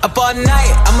 Up all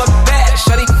night, I'm a bad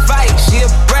shawty fight. She a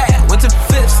brat, went to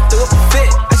fifths, threw a fit.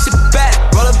 I should back,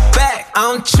 roll it back. I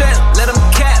don't trip, let them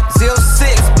cap. 06,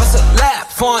 bust a lap.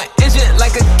 Foreign engine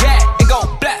like a gat. It go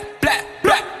black.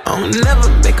 I don't never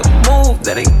make a move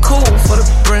that ain't cool for the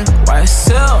brand.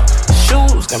 YSL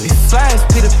shoes got me fly as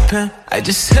Peter Pan. I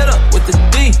just hit up with the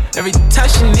D every time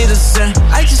she need a zen.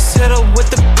 I just hit up with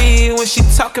the B when she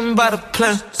talking about a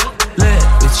plan. Lit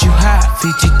with you high,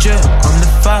 Fiji drip on the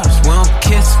vibes. We don't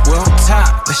kiss, we don't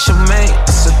top. That's your mate,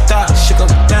 that's a thought. She go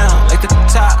down like the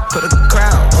top. Put a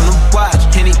crown on the watch,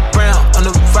 Henny Brown on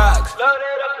the rocks.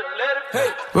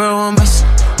 Real one bust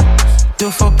it,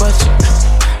 do for budget.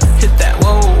 Hit that,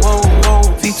 whoa.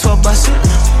 V12 bust it,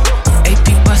 AP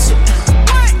bust it.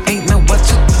 Ain't no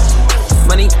budget.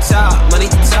 Money talk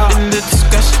in the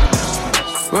discussion.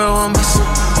 Real one bust it,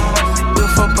 do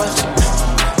for budget.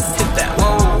 Hit that,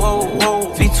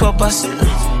 whoa. V12 bust it,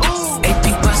 AP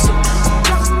bust it.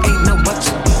 Ain't no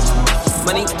budget.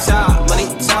 Money talk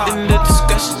in the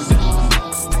discussion.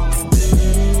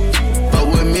 Fuck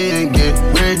with me and get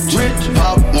rich.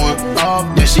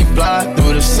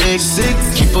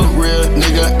 6. Keep a real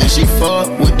nigga and she fuck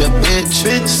with the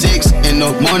bitch. 6 in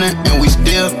the morning and we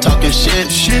still talking shit.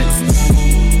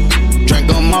 Drink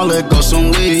them all, let go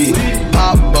some weed.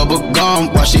 Pop bubble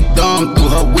gum while she thumb through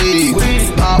her weed.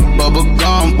 Pop bubble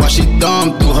gum while she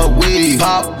thumb through her weed.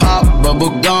 Pop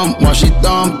bubble gum while she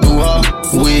thumb through her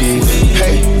weed.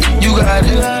 Hey, you got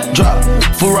it. Drop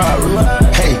Ferrari.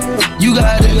 Hey, you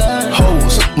got it.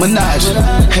 Hoes, Menage.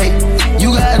 Hey,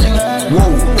 you got it. Whoa,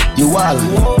 you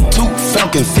wildin'. 2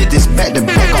 Falcon 50s back to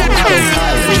back on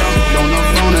autopilot. Jumped on the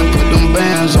phone and put them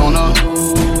bands on her.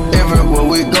 Everywhere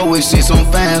we go, we see some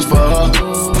fans for her.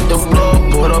 The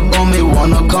blood put up on me,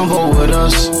 wanna convo with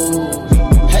us.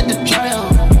 Had to try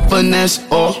em. Finesse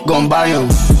or gon' buy em.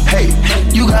 Hey,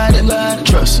 you got it.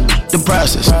 Trust the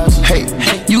process. Hey,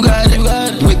 you got it.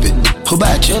 Whip it. Who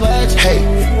about you? Hey,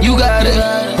 you got it.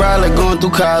 Probably going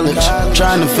through college,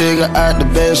 trying to figure out the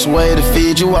best way to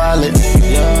feed your wallet.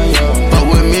 But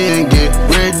with me and get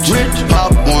rich.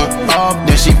 Pop one off,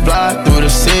 then she fly through the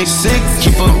 6.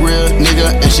 Keep a real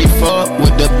nigga and she fuck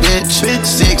with the bitch.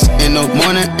 6 in the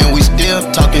morning and we still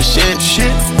talking shit.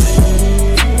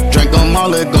 Drink them all,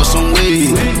 let go some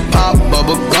weed. Pop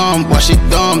bubble gum while she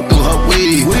thumb through her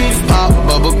weed. Pop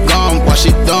bubble gum while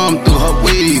she thumb through her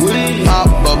weed. Pop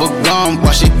bubble gum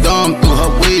while she thumb through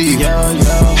her weed.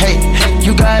 Hey,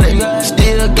 you got it,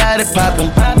 still got it poppin'.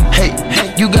 Hey,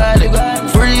 you got it,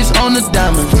 freeze on the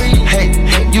diamond. Hey,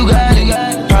 you got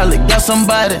it, probably got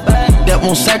somebody that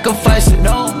won't sacrifice it.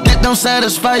 That don't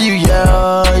satisfy you,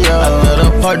 yeah. I let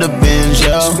her part the binge,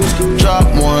 yeah. Drop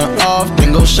one off,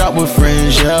 then go shop with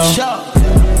friends, yeah.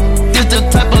 This the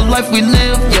type of life we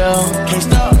live, yeah. Can't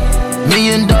stop. $1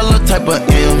 million type of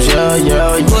M's,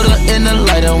 yeah. Put her in the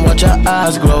light and watch her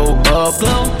eyes glow up.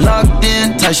 Locked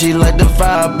in tight, she like the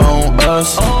vibe on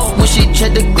us. When she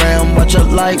check the gram, watch her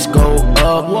likes go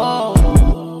up.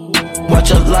 Watch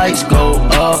her likes go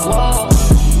up.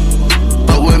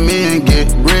 But with me and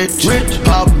get rich.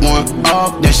 Pop one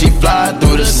off, then she fly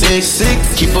through the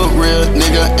 6. Keep a real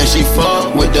nigga and she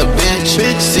fuck with the bitch.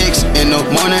 6 in the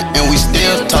morning and we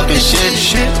still talking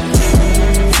shit.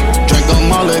 Drink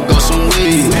them all, let go some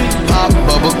weed. Pop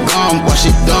bubble gum while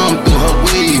she thumb through her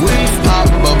weed. Pop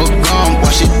bubble gum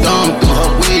while she thumb through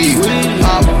her weed.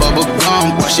 Pop bubble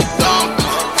gum while she thumb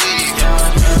through her weed.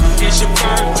 It's your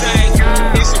birthday,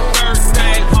 it's your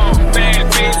birthday. Bad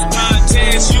bitch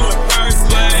contest, you in first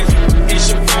place. It's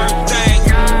your birthday,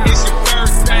 it's your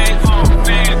birthday.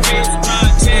 Bad bitch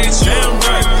contest, you in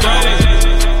first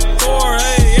place. 4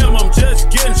 a.m. I'm just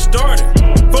getting started.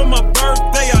 For my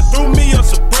birthday, I threw me a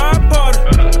surprise party.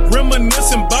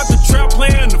 Reminiscing about the trap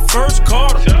playing the first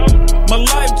quarter. My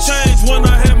life changed when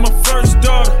I had my first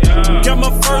daughter. Got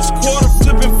my first quarter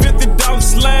flipping $50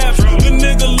 slabs. The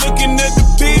nigga looking at the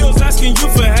bills, asking you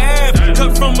for half.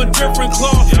 Cut from a different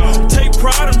cloth, take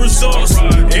pride in results.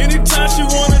 Anytime she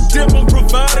wanna dip, I'm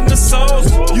providing the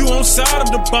sauce. You on side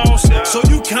of the boss, so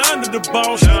you kind of the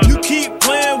boss. You keep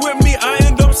playing with me, I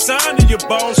end up signing your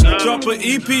boss. Drop an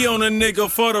EP on a nigga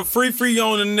for the free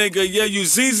on a nigga. Yeah, you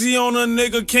ZZ on a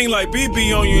nigga, king like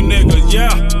BB on you nigga,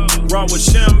 yeah. Rock with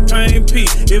Champagne P.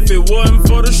 If it wasn't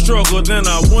for the struggle, then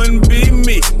I wouldn't be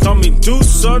me. Call me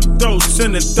Deuce or Dose,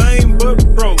 anything but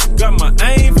broke. Got my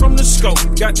aim from the scope,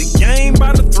 got the game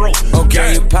by the throat.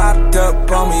 Okay, you popped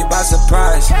up on me by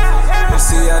surprise. You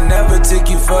see, I never took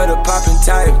you for the poppin'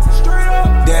 type.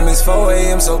 Damn, it's 4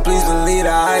 a.m., so please believe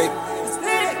the hype.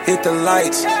 Hit the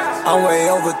lights, I'm way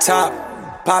over top.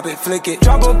 Pop it, flick it,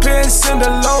 drop a pin, send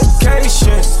a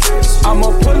location.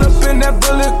 I'ma pull up in that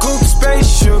bullet coupe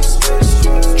spaceship.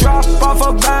 Drop off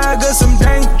a bag of some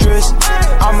dangerous.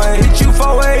 I'ma hit you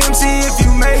 4 a.m., see if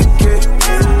you make it.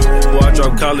 Boy, I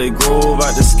drop Collie Grove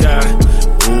out the sky.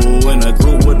 Ooh, in a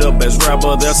group with the best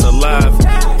rapper that's alive.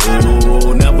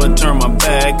 Ooh, never turn my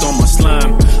back on my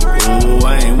slime. Ooh,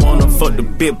 I ain't wanna fuck the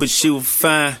bitch, but she was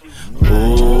fine.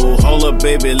 Ooh, hold up,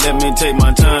 baby, let me take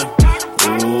my time.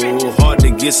 Ooh, hard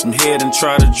to get some head and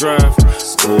try to drive.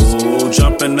 Ooh,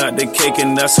 jumping out the cake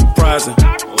and that's surprising.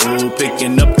 Ooh,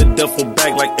 picking up the duffel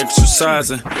bag like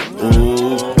exercising.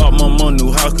 Ooh, bought my mom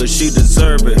new house cause she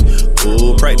deserve it.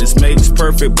 Ooh, practice makes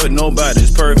perfect, but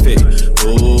nobody's perfect.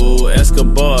 Ooh,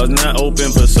 Escobar's not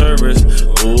open for service.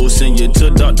 Ooh, send you to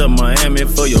Dr. Miami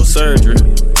for your surgery.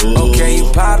 Ooh. Okay, you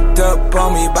popped up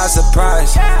on me by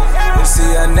surprise. You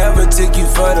see, I never took you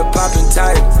for the poppin'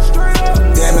 type.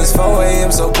 Damn, it's 4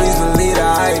 a.m., so please believe the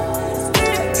hype.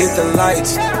 Hit the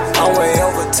lights, I'm way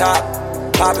over top.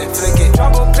 Pop it, flick it,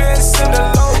 drop a pin, send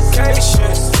a location.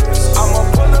 I'ma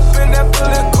pull up in that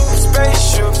bullet coupe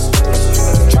spaceship.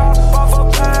 Drop off a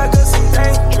bag of some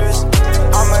dangerous.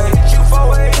 I'ma hit you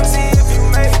 4 a.m., see if you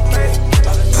make me.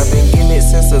 I've been getting it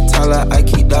since a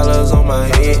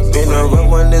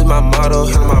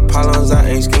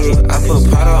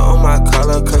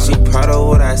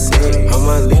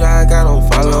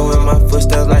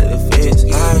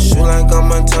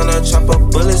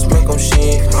bullets make them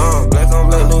shit. Black on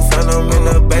black, new phantom in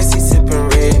the backseat sipping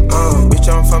red. Bitch,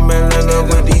 I'm from Atlanta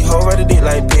with these hoes ready to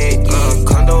like Peggy.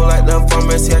 Condo like the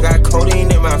pharmacy, I got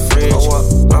codeine in my fridge.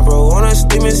 My bro on a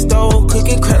steaming stove,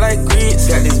 cooking crack like grits.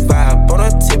 Got this vibe on a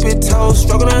tippy toe,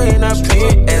 struggling in a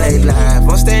pit. LA live,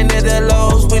 I'm staying at the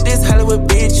Lowe's with this Hollywood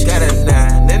bitch. Got a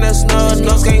 9 and a snub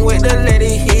nose, can't wait to let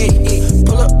it hit.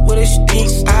 Pull up with a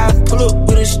stick, I pull up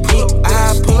with a stick.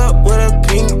 I pull up with a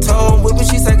pink toe, whipping,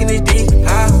 she sucking it deep.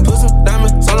 I put some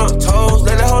diamonds on her toes,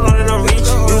 let her hold on and don't reach.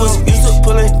 You was used to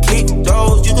pulling kick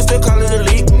doors, you can still call it a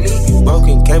leak.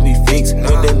 Broken can't be fixed,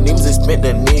 with the names it's meant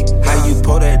to nick. How you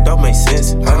pull that don't make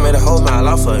sense. I made a whole mile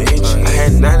off an inch. I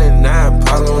had 99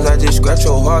 problems, I just scratch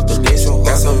your heart to list.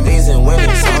 Got some amazing women,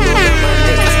 so I'm on my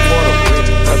neck, it's quarter brick.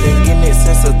 I've been getting it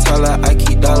since a toddler, I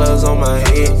keep dollars on my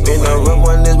head. Been a real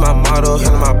one is my motto,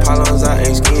 handle my problems, I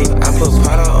ain't scared. I put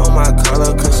powder on my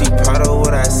collar, cause she proud of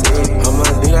what I said. I'm a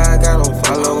leader, I got no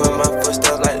follow, in my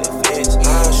footsteps like the fence.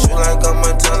 I shoot like a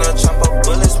Montana, chop up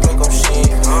bullets, make them shit.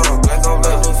 Black on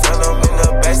black, new phantom in the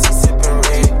backseat sipping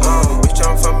red. Bitch,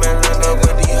 I'm from Atlanta,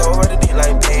 with these hoes ready to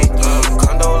like Peggy.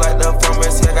 Condo like the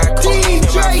pharmacy, I got codeine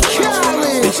in my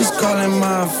fridge. Bitches calling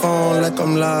my phone like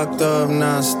I'm locked up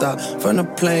non-stop. From the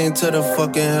plane to the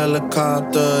fucking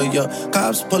helicopter, yeah.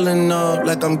 Cops pulling up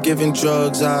like I'm giving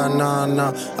drugs,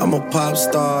 nah. I'm a pop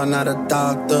star, not a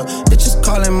doctor. Bitches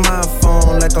calling my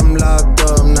phone like I'm locked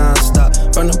up non-stop.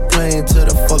 From the plane to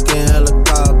the fucking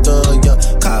helicopter,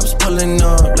 yeah. Cops pulling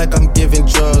up like I'm giving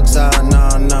drugs,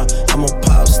 nah. I'm a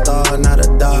pop star, not a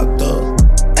doctor.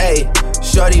 Ayy,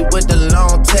 shorty with the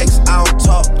long text, I don't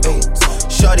talk, ayy.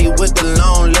 Shorty with the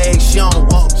long legs, she don't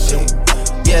walk, ayy.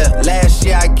 Yeah, last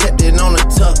year I kept it on the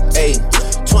tuck, ayy.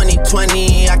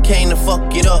 2020, I came to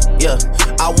fuck it up, yeah.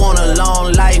 I want a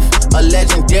long life, a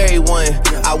legendary one.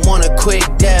 I want a quick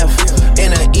death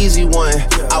and an easy one.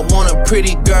 I want a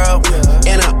pretty girl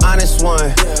and an honest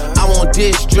one. I want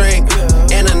this drink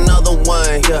and another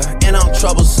one, yeah. And I'm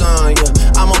troublesome,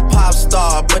 yeah. I'm a pop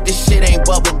star, but this shit ain't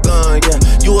bubble gum, yeah.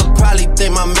 You would probably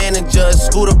think my manager is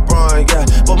Scooter Braun, yeah.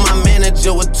 But my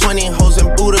manager with 20 hoes and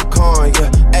Budokan,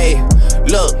 yeah.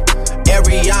 Ayy, look.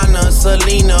 Ariana,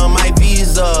 Selena, my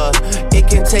visa. It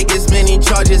can take as many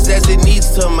charges as it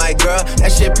needs to, my girl.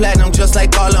 That shit platinum just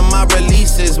like all of my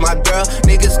releases, my girl.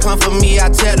 Niggas come for me, I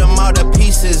tear them all to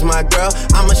pieces, my girl.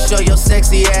 I'ma show your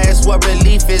sexy ass what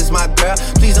relief is, my girl.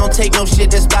 Please don't take no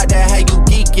shit that's about to have you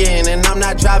geeking. And I'm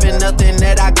not driving nothing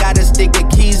that I gotta stick the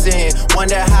keys in.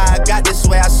 Wonder how I got this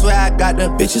way, I swear I got the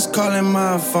bitches calling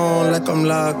my phone like I'm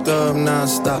locked up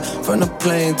non-stop. From the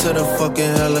plane to the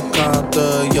fucking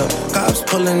helicopter, yeah. Cops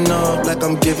pulling up like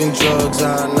I'm giving drugs,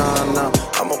 nah.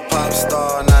 I'm a pop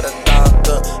star, not a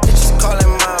doctor. Bitches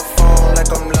calling my phone like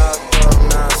I'm locked up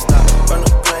non-stop. From the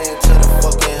plane to the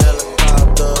fucking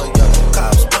helicopter, yeah.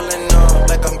 Cops pulling up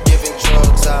like I'm giving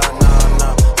drugs,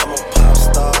 nah. I'm a pop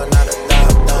star, not a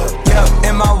doctor. Yeah,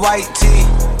 in my white tee,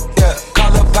 yeah.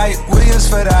 Call up Pipe Williams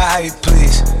for the hype,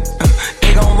 please.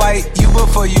 They gon' wipe you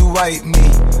before you wipe me.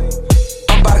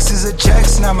 Unboxes of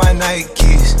checks, not my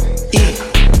Nikes.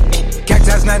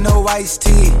 Cactus, not no iced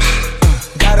tea.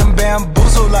 Got them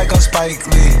bamboozled like I'm Spike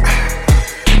Lee.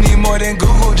 You need more than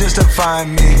Google just to find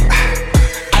me.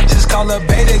 I just call a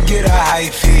beta, get a high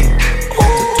fee.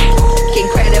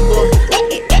 Incredible,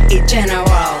 general.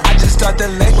 I just start the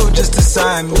label just to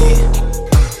sign me.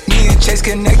 Me and Chase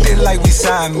connected like we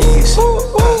Siamese.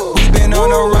 We been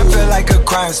on a run, feel like a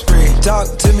crime spree.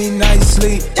 Talk to me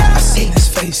nicely. I seen his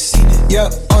face, seen it. Yeah,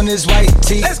 on his white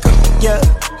tee. Let's go.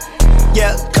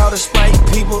 Yeah, call the Sprite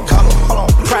people. Call him, hold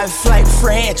on. Private flight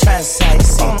franchise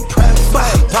sites. On a private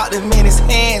flight. Popped him in his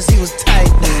hands, he was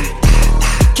tight.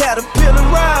 Caterpillar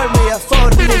ride me, I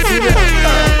fought him if you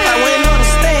I went on the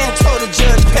stand, told the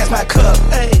judge, pass my cup.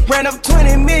 Ay. Ran up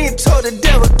 20 million, told the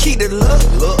devil, keep the look.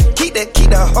 Keep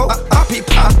the hope. Pop,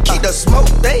 keep the smoke.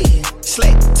 They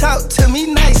slick, talk to me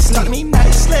nicely.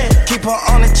 Keep her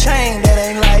on the chain, that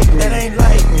ain't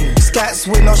like me. Scots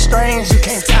with no strings, you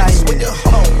can't tie me.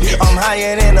 I'm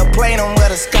higher than a plane on where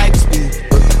the Skypes be.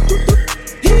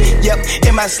 Yep,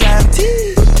 in my slime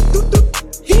tee.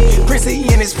 Prissy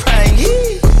in his prime.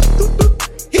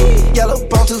 Yellow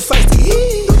bone too feisty.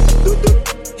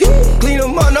 Clean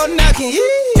them up, no knocking.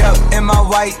 Yep, in my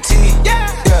white tee.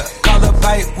 Yeah, call up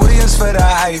Pipe Williams for the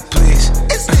hype, please.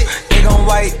 They gon'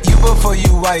 wipe you before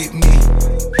you wipe me.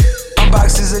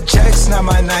 Unboxes of checks, not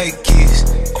my Nikes.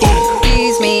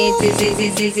 Excuse me,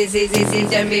 dizzy,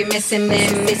 don't be missing me.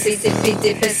 Mississippi,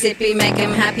 Dippy, make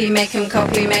him happy, make him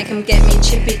copy, make him get me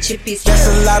chippy. That's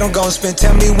a lot I'm gon' spend.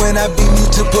 Tell me when I beam you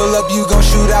to pull up, you gon'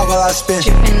 shoot out while I spin.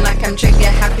 Trippin' like I'm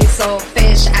trigger happy, so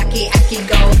fish, aki,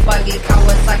 go, buggy,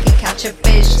 Kawasaki, catch a fish.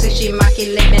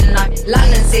 he living like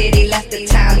London City, left the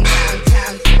town.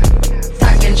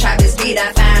 Talking Travis beat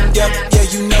I found. Yep, yeah,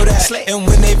 you know that. And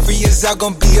when they free us out,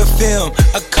 gon' be a film,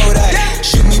 a Kodak.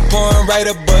 Shoot me pouring right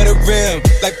above the rim,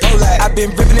 like Polak. I've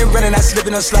been ripping and running, I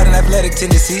slipping on sliding athletic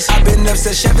tendencies. I've been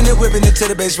upset, chefing and whipping it to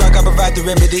the base rock. I provide the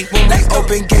remedy. When we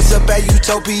open gates up at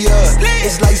Utopia,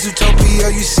 it's like Zootopia.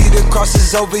 You see the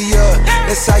crosses over ya.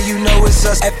 That's how you know it's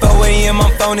us. At 4 a.m. I'm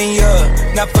phoning ya.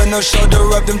 Not for no shoulder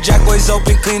up, them jack boys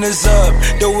open cleaners up.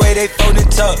 The way they fold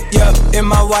it up, yeah. In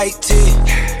my white tee,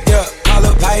 yeah. Call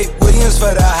up Hype Williams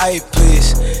for the hype,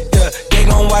 please. Yeah, they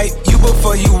gon' wipe you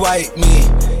before you wipe me.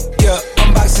 Yeah,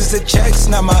 unboxes of checks,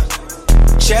 not my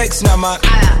checks, not my.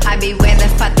 I be where the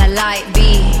fuck the light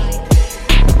be.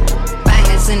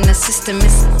 Bangers in the system,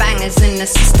 it's bangers in the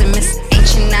system, it's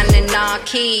ancient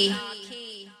anarchy.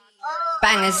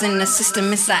 Bangers in the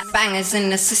system, it's like bangers in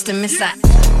the system, it's like.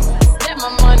 Get my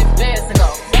money fast and go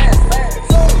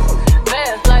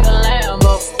fast like a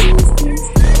Lambo.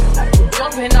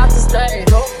 Jumping out the stage,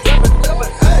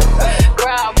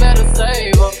 crowd better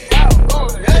save up.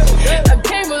 I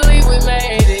can't believe we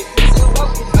made it.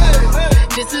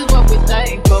 This is what we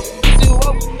think of.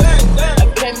 I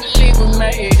can't believe we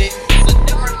made it.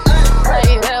 I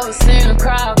ain't ever seen a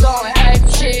crowd going ape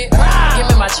shit. Give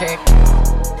me my check.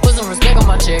 Put some respect on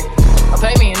my check.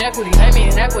 Pay me in equity, pay me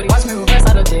in equity. Watch me reverse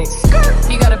out of dicks.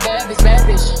 He got a bad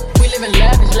bitch. We live in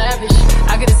lavish.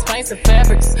 I get expensive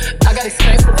fabrics. I got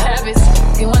expensive habits.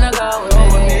 He wanna go with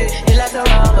me. He like to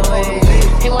roll away.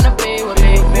 He wanna be with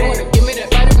me. He wanna give me that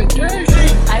vitamin D.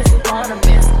 Ice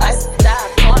ornaments. Ice style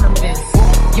ornaments.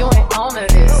 You ain't on to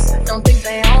this. Don't think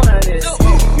they own to this.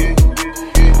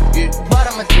 But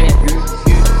I'm a dick.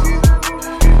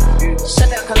 Shut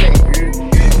down Khalid.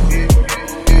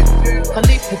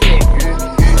 Khalid the dick.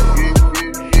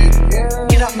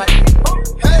 Get off my dick.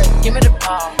 Give me the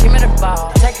ball, give me the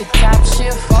ball. Take a top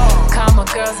shift. Call my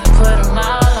girls and put them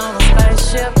all on a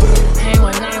spaceship. Hang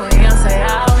with Beyonce,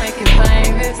 I'll make it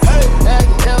famous. Have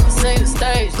you ever seen the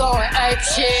stage going ape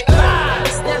shit?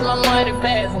 Step my money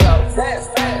fast and go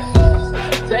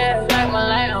fast like my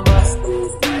Lambo.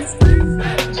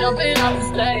 Jumping off the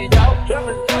stage,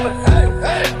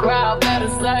 crowd better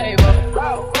slave up.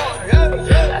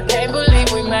 I can't believe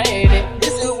we made it.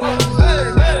 This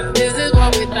is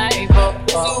what we thankful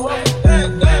for.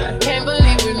 I can't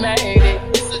believe we made it.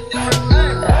 I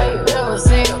ain't never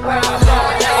seen a crowd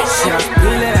going ape.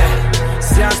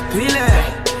 Sias pile,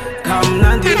 come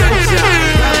nandi ganja.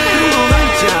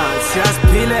 Sias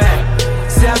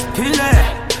pile,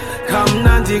 come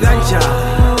nandi ganja.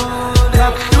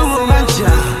 Kaptungu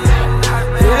ganja,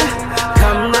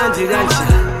 come nandi ganja.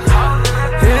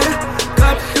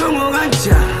 Kaptungu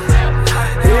ganja,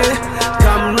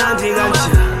 come nandi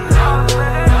ganja.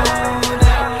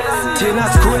 Thina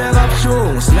sikhule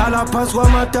kabuhlungu, silala phansi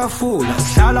kwamatafula,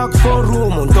 sihlala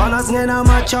ku-4room, ntwana singena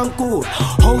amachankula.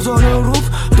 Hoes on the roof,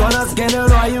 ntwana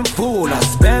singenelwa imvula.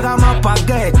 Sibeka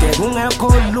amabhakede kungekho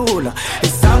lula.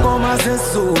 Isangoma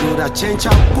zezulu datshentsha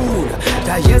kula,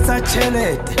 dayetha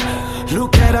chelete.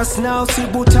 Look at us now,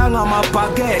 sibutha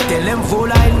ngamabhakede. Le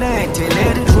mvula inethe,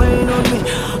 let it rain on me.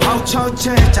 Out your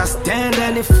church, I stand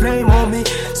and it flame on me.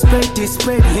 Spade is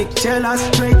spade, ngikutshela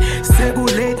straight.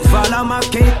 Sekulate, vala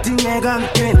amagate, ngeka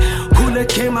ngene. Khule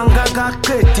came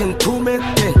angakaqedi, ngiphume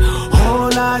ekudeni.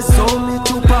 All eyes on me,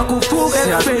 Tupac uvuke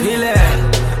ekudeni.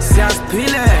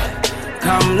 Siyaziphile,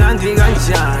 kamnandi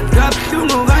kanjani,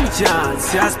 kabuhlungu kanjani.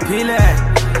 Siyaziphile,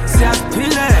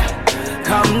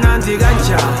 kamnandi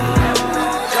kanjani.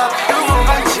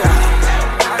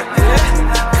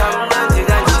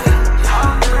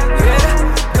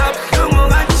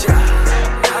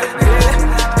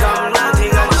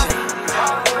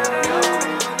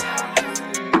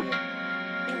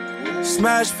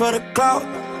 Smash for the clout,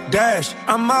 dash,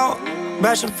 I'm out,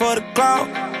 mashing for the clout.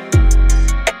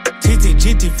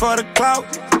 GT for the clout,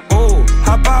 ooh,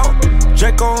 hop out,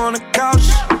 Draco on the couch,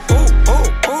 ooh, ooh,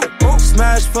 ooh, ooh.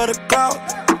 Smash for the clout,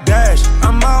 dash,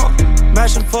 I'm out,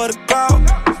 mashing for the clout.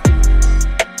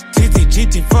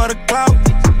 GT for the clout,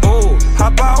 ooh,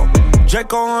 hop out,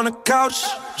 Draco on the couch.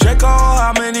 Draco,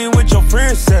 how many with your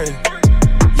friends say?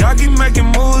 Y'all keep making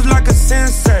moves like a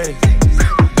sensei.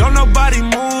 Don't nobody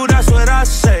move, that's what I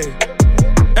say.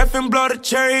 Effing blow the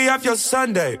cherry off your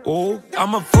Sunday. Ooh,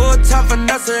 I'm a full-time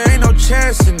finesse, ain't no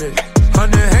chance in it.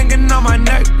 100 hanging on my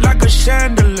neck like a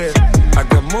chandelier. I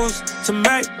got moves to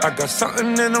make, I got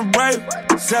something in the rape.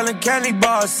 Selling candy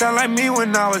bars, sound like me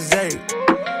when I was 8.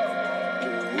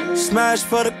 Smash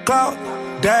for the clout,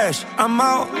 dash, I'm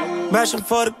out, mashing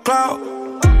for the clout.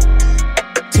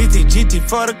 GT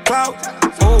for the clout,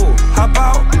 ooh, hop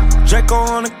out, Draco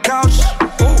on the couch,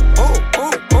 ooh, ooh,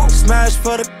 ooh, ooh. Smash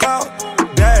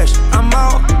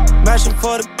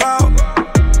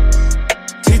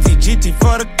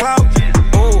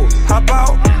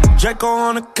Draco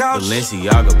on the couch.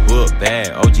 Balenciaga book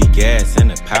bag, OG gas in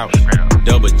the pouch.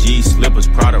 Double G slippers,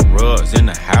 Prada rugs in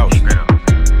the house.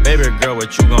 Baby girl,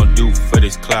 what you gon' do for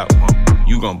this clout?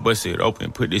 You gon' bust it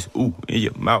open, put this ooh in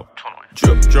your mouth.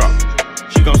 Drip drop,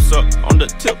 she gon' suck on the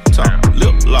tip top.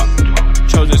 Lip lock,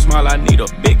 chosen smile, I need a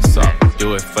big sock.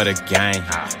 Do it for the gang,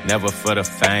 never for the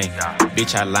fame.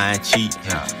 Bitch, I lie and cheat,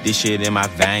 this shit in my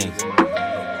veins.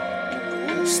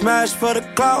 Smash for the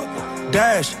clout,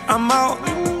 dash, I'm out.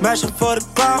 Mashing for the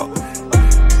clout.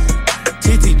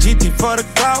 GT for the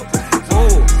clout.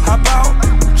 Ooh, hop out.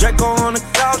 Draco on the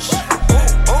couch.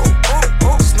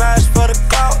 Smash for the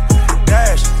clout,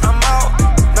 dash, I'm out.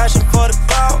 Mashing for the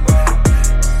clout.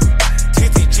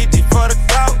 GT for the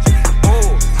clout.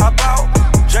 Ooh, hop out.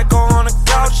 Draco on the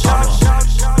couch.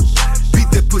 Beat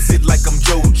that pussy like I'm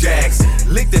Joe Jackson.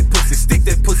 Lick that pussy, stick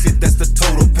that pussy, that's the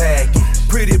total package.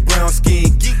 Pretty brown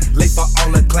skin, geek, late for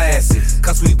all the classes.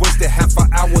 Cause we wasted half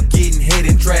an hour getting hit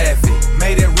in traffic.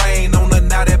 Made it rain on her,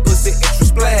 now that pussy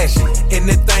extra splashy. And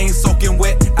that thing soaking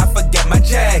wet, I forgot my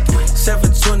jacket.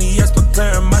 720 yes, but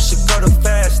clearing my shit go the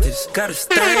fastest. Got a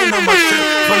stain on my shirt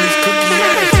from these cookie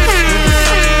ashes.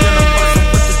 Then I'm bustin'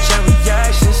 with the cherry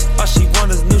ashes. All she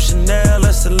want is new Chanel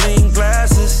and Celine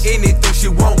glasses. Anything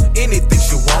she want, anything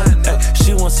she want.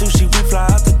 She want sushi, we fly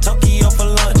out to Tokyo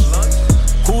for lunch.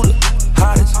 Who the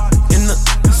hottest in the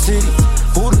city?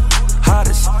 Who the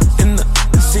hottest in the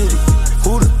city?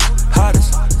 Who the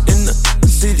hottest in the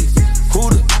city? Who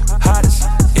the hottest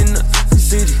in the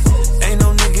city? Ain't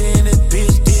no nigga in this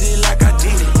bitch did it like I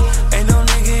did it. Ain't no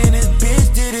nigga in this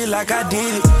bitch did it like I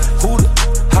did it. Who the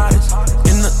hottest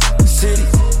in the city?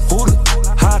 Who the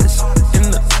hottest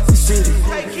in the city?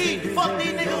 Hey Keith, fuck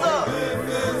these niggas up.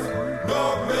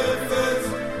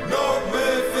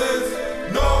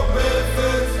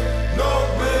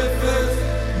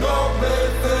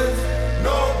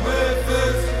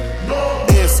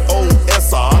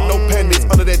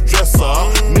 That dresser,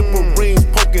 nipple rings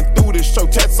poking through the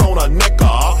shirt, tats on her neck,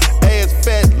 ass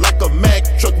fat like a Mack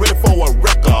truck, ready for a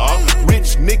wrecker.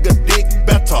 Rich nigga dick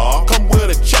better, come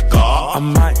with a checker. I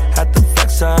might have to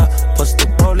flex her, push the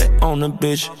bullet on the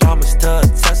bitch, promise to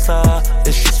test her.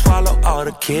 If she swallow all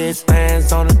the kids,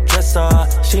 hands on the dresser.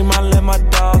 She might let my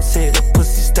dog sit, the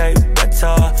pussy stay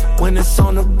better when it's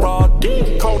on the raw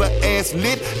D. Call her ass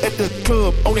lit at the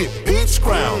club on that beach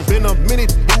crown. Been a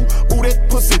minute, boo, ooh, that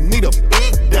pussy need a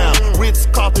beat down. Ritz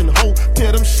Carlton hoe,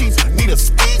 tell them sheets need a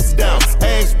squeeze down.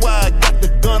 Ask why I got the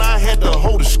gun, I had to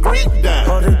hold the street down.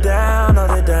 Hold it down,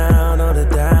 hold it down, hold it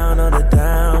down, hold it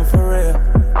down for real.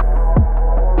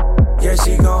 Yeah,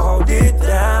 she gon' hold it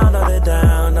down, hold it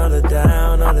down, hold it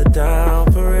down, hold it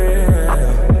down for real.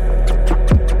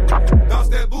 Bounce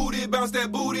that booty, bounce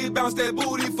that booty, bounce that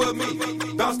booty for me.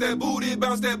 Bounce that booty,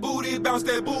 bounce that booty, bounce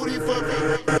that booty for me.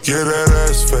 Yeah, that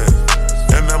ass fat,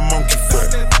 and that monkey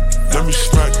fat. Let me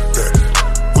smack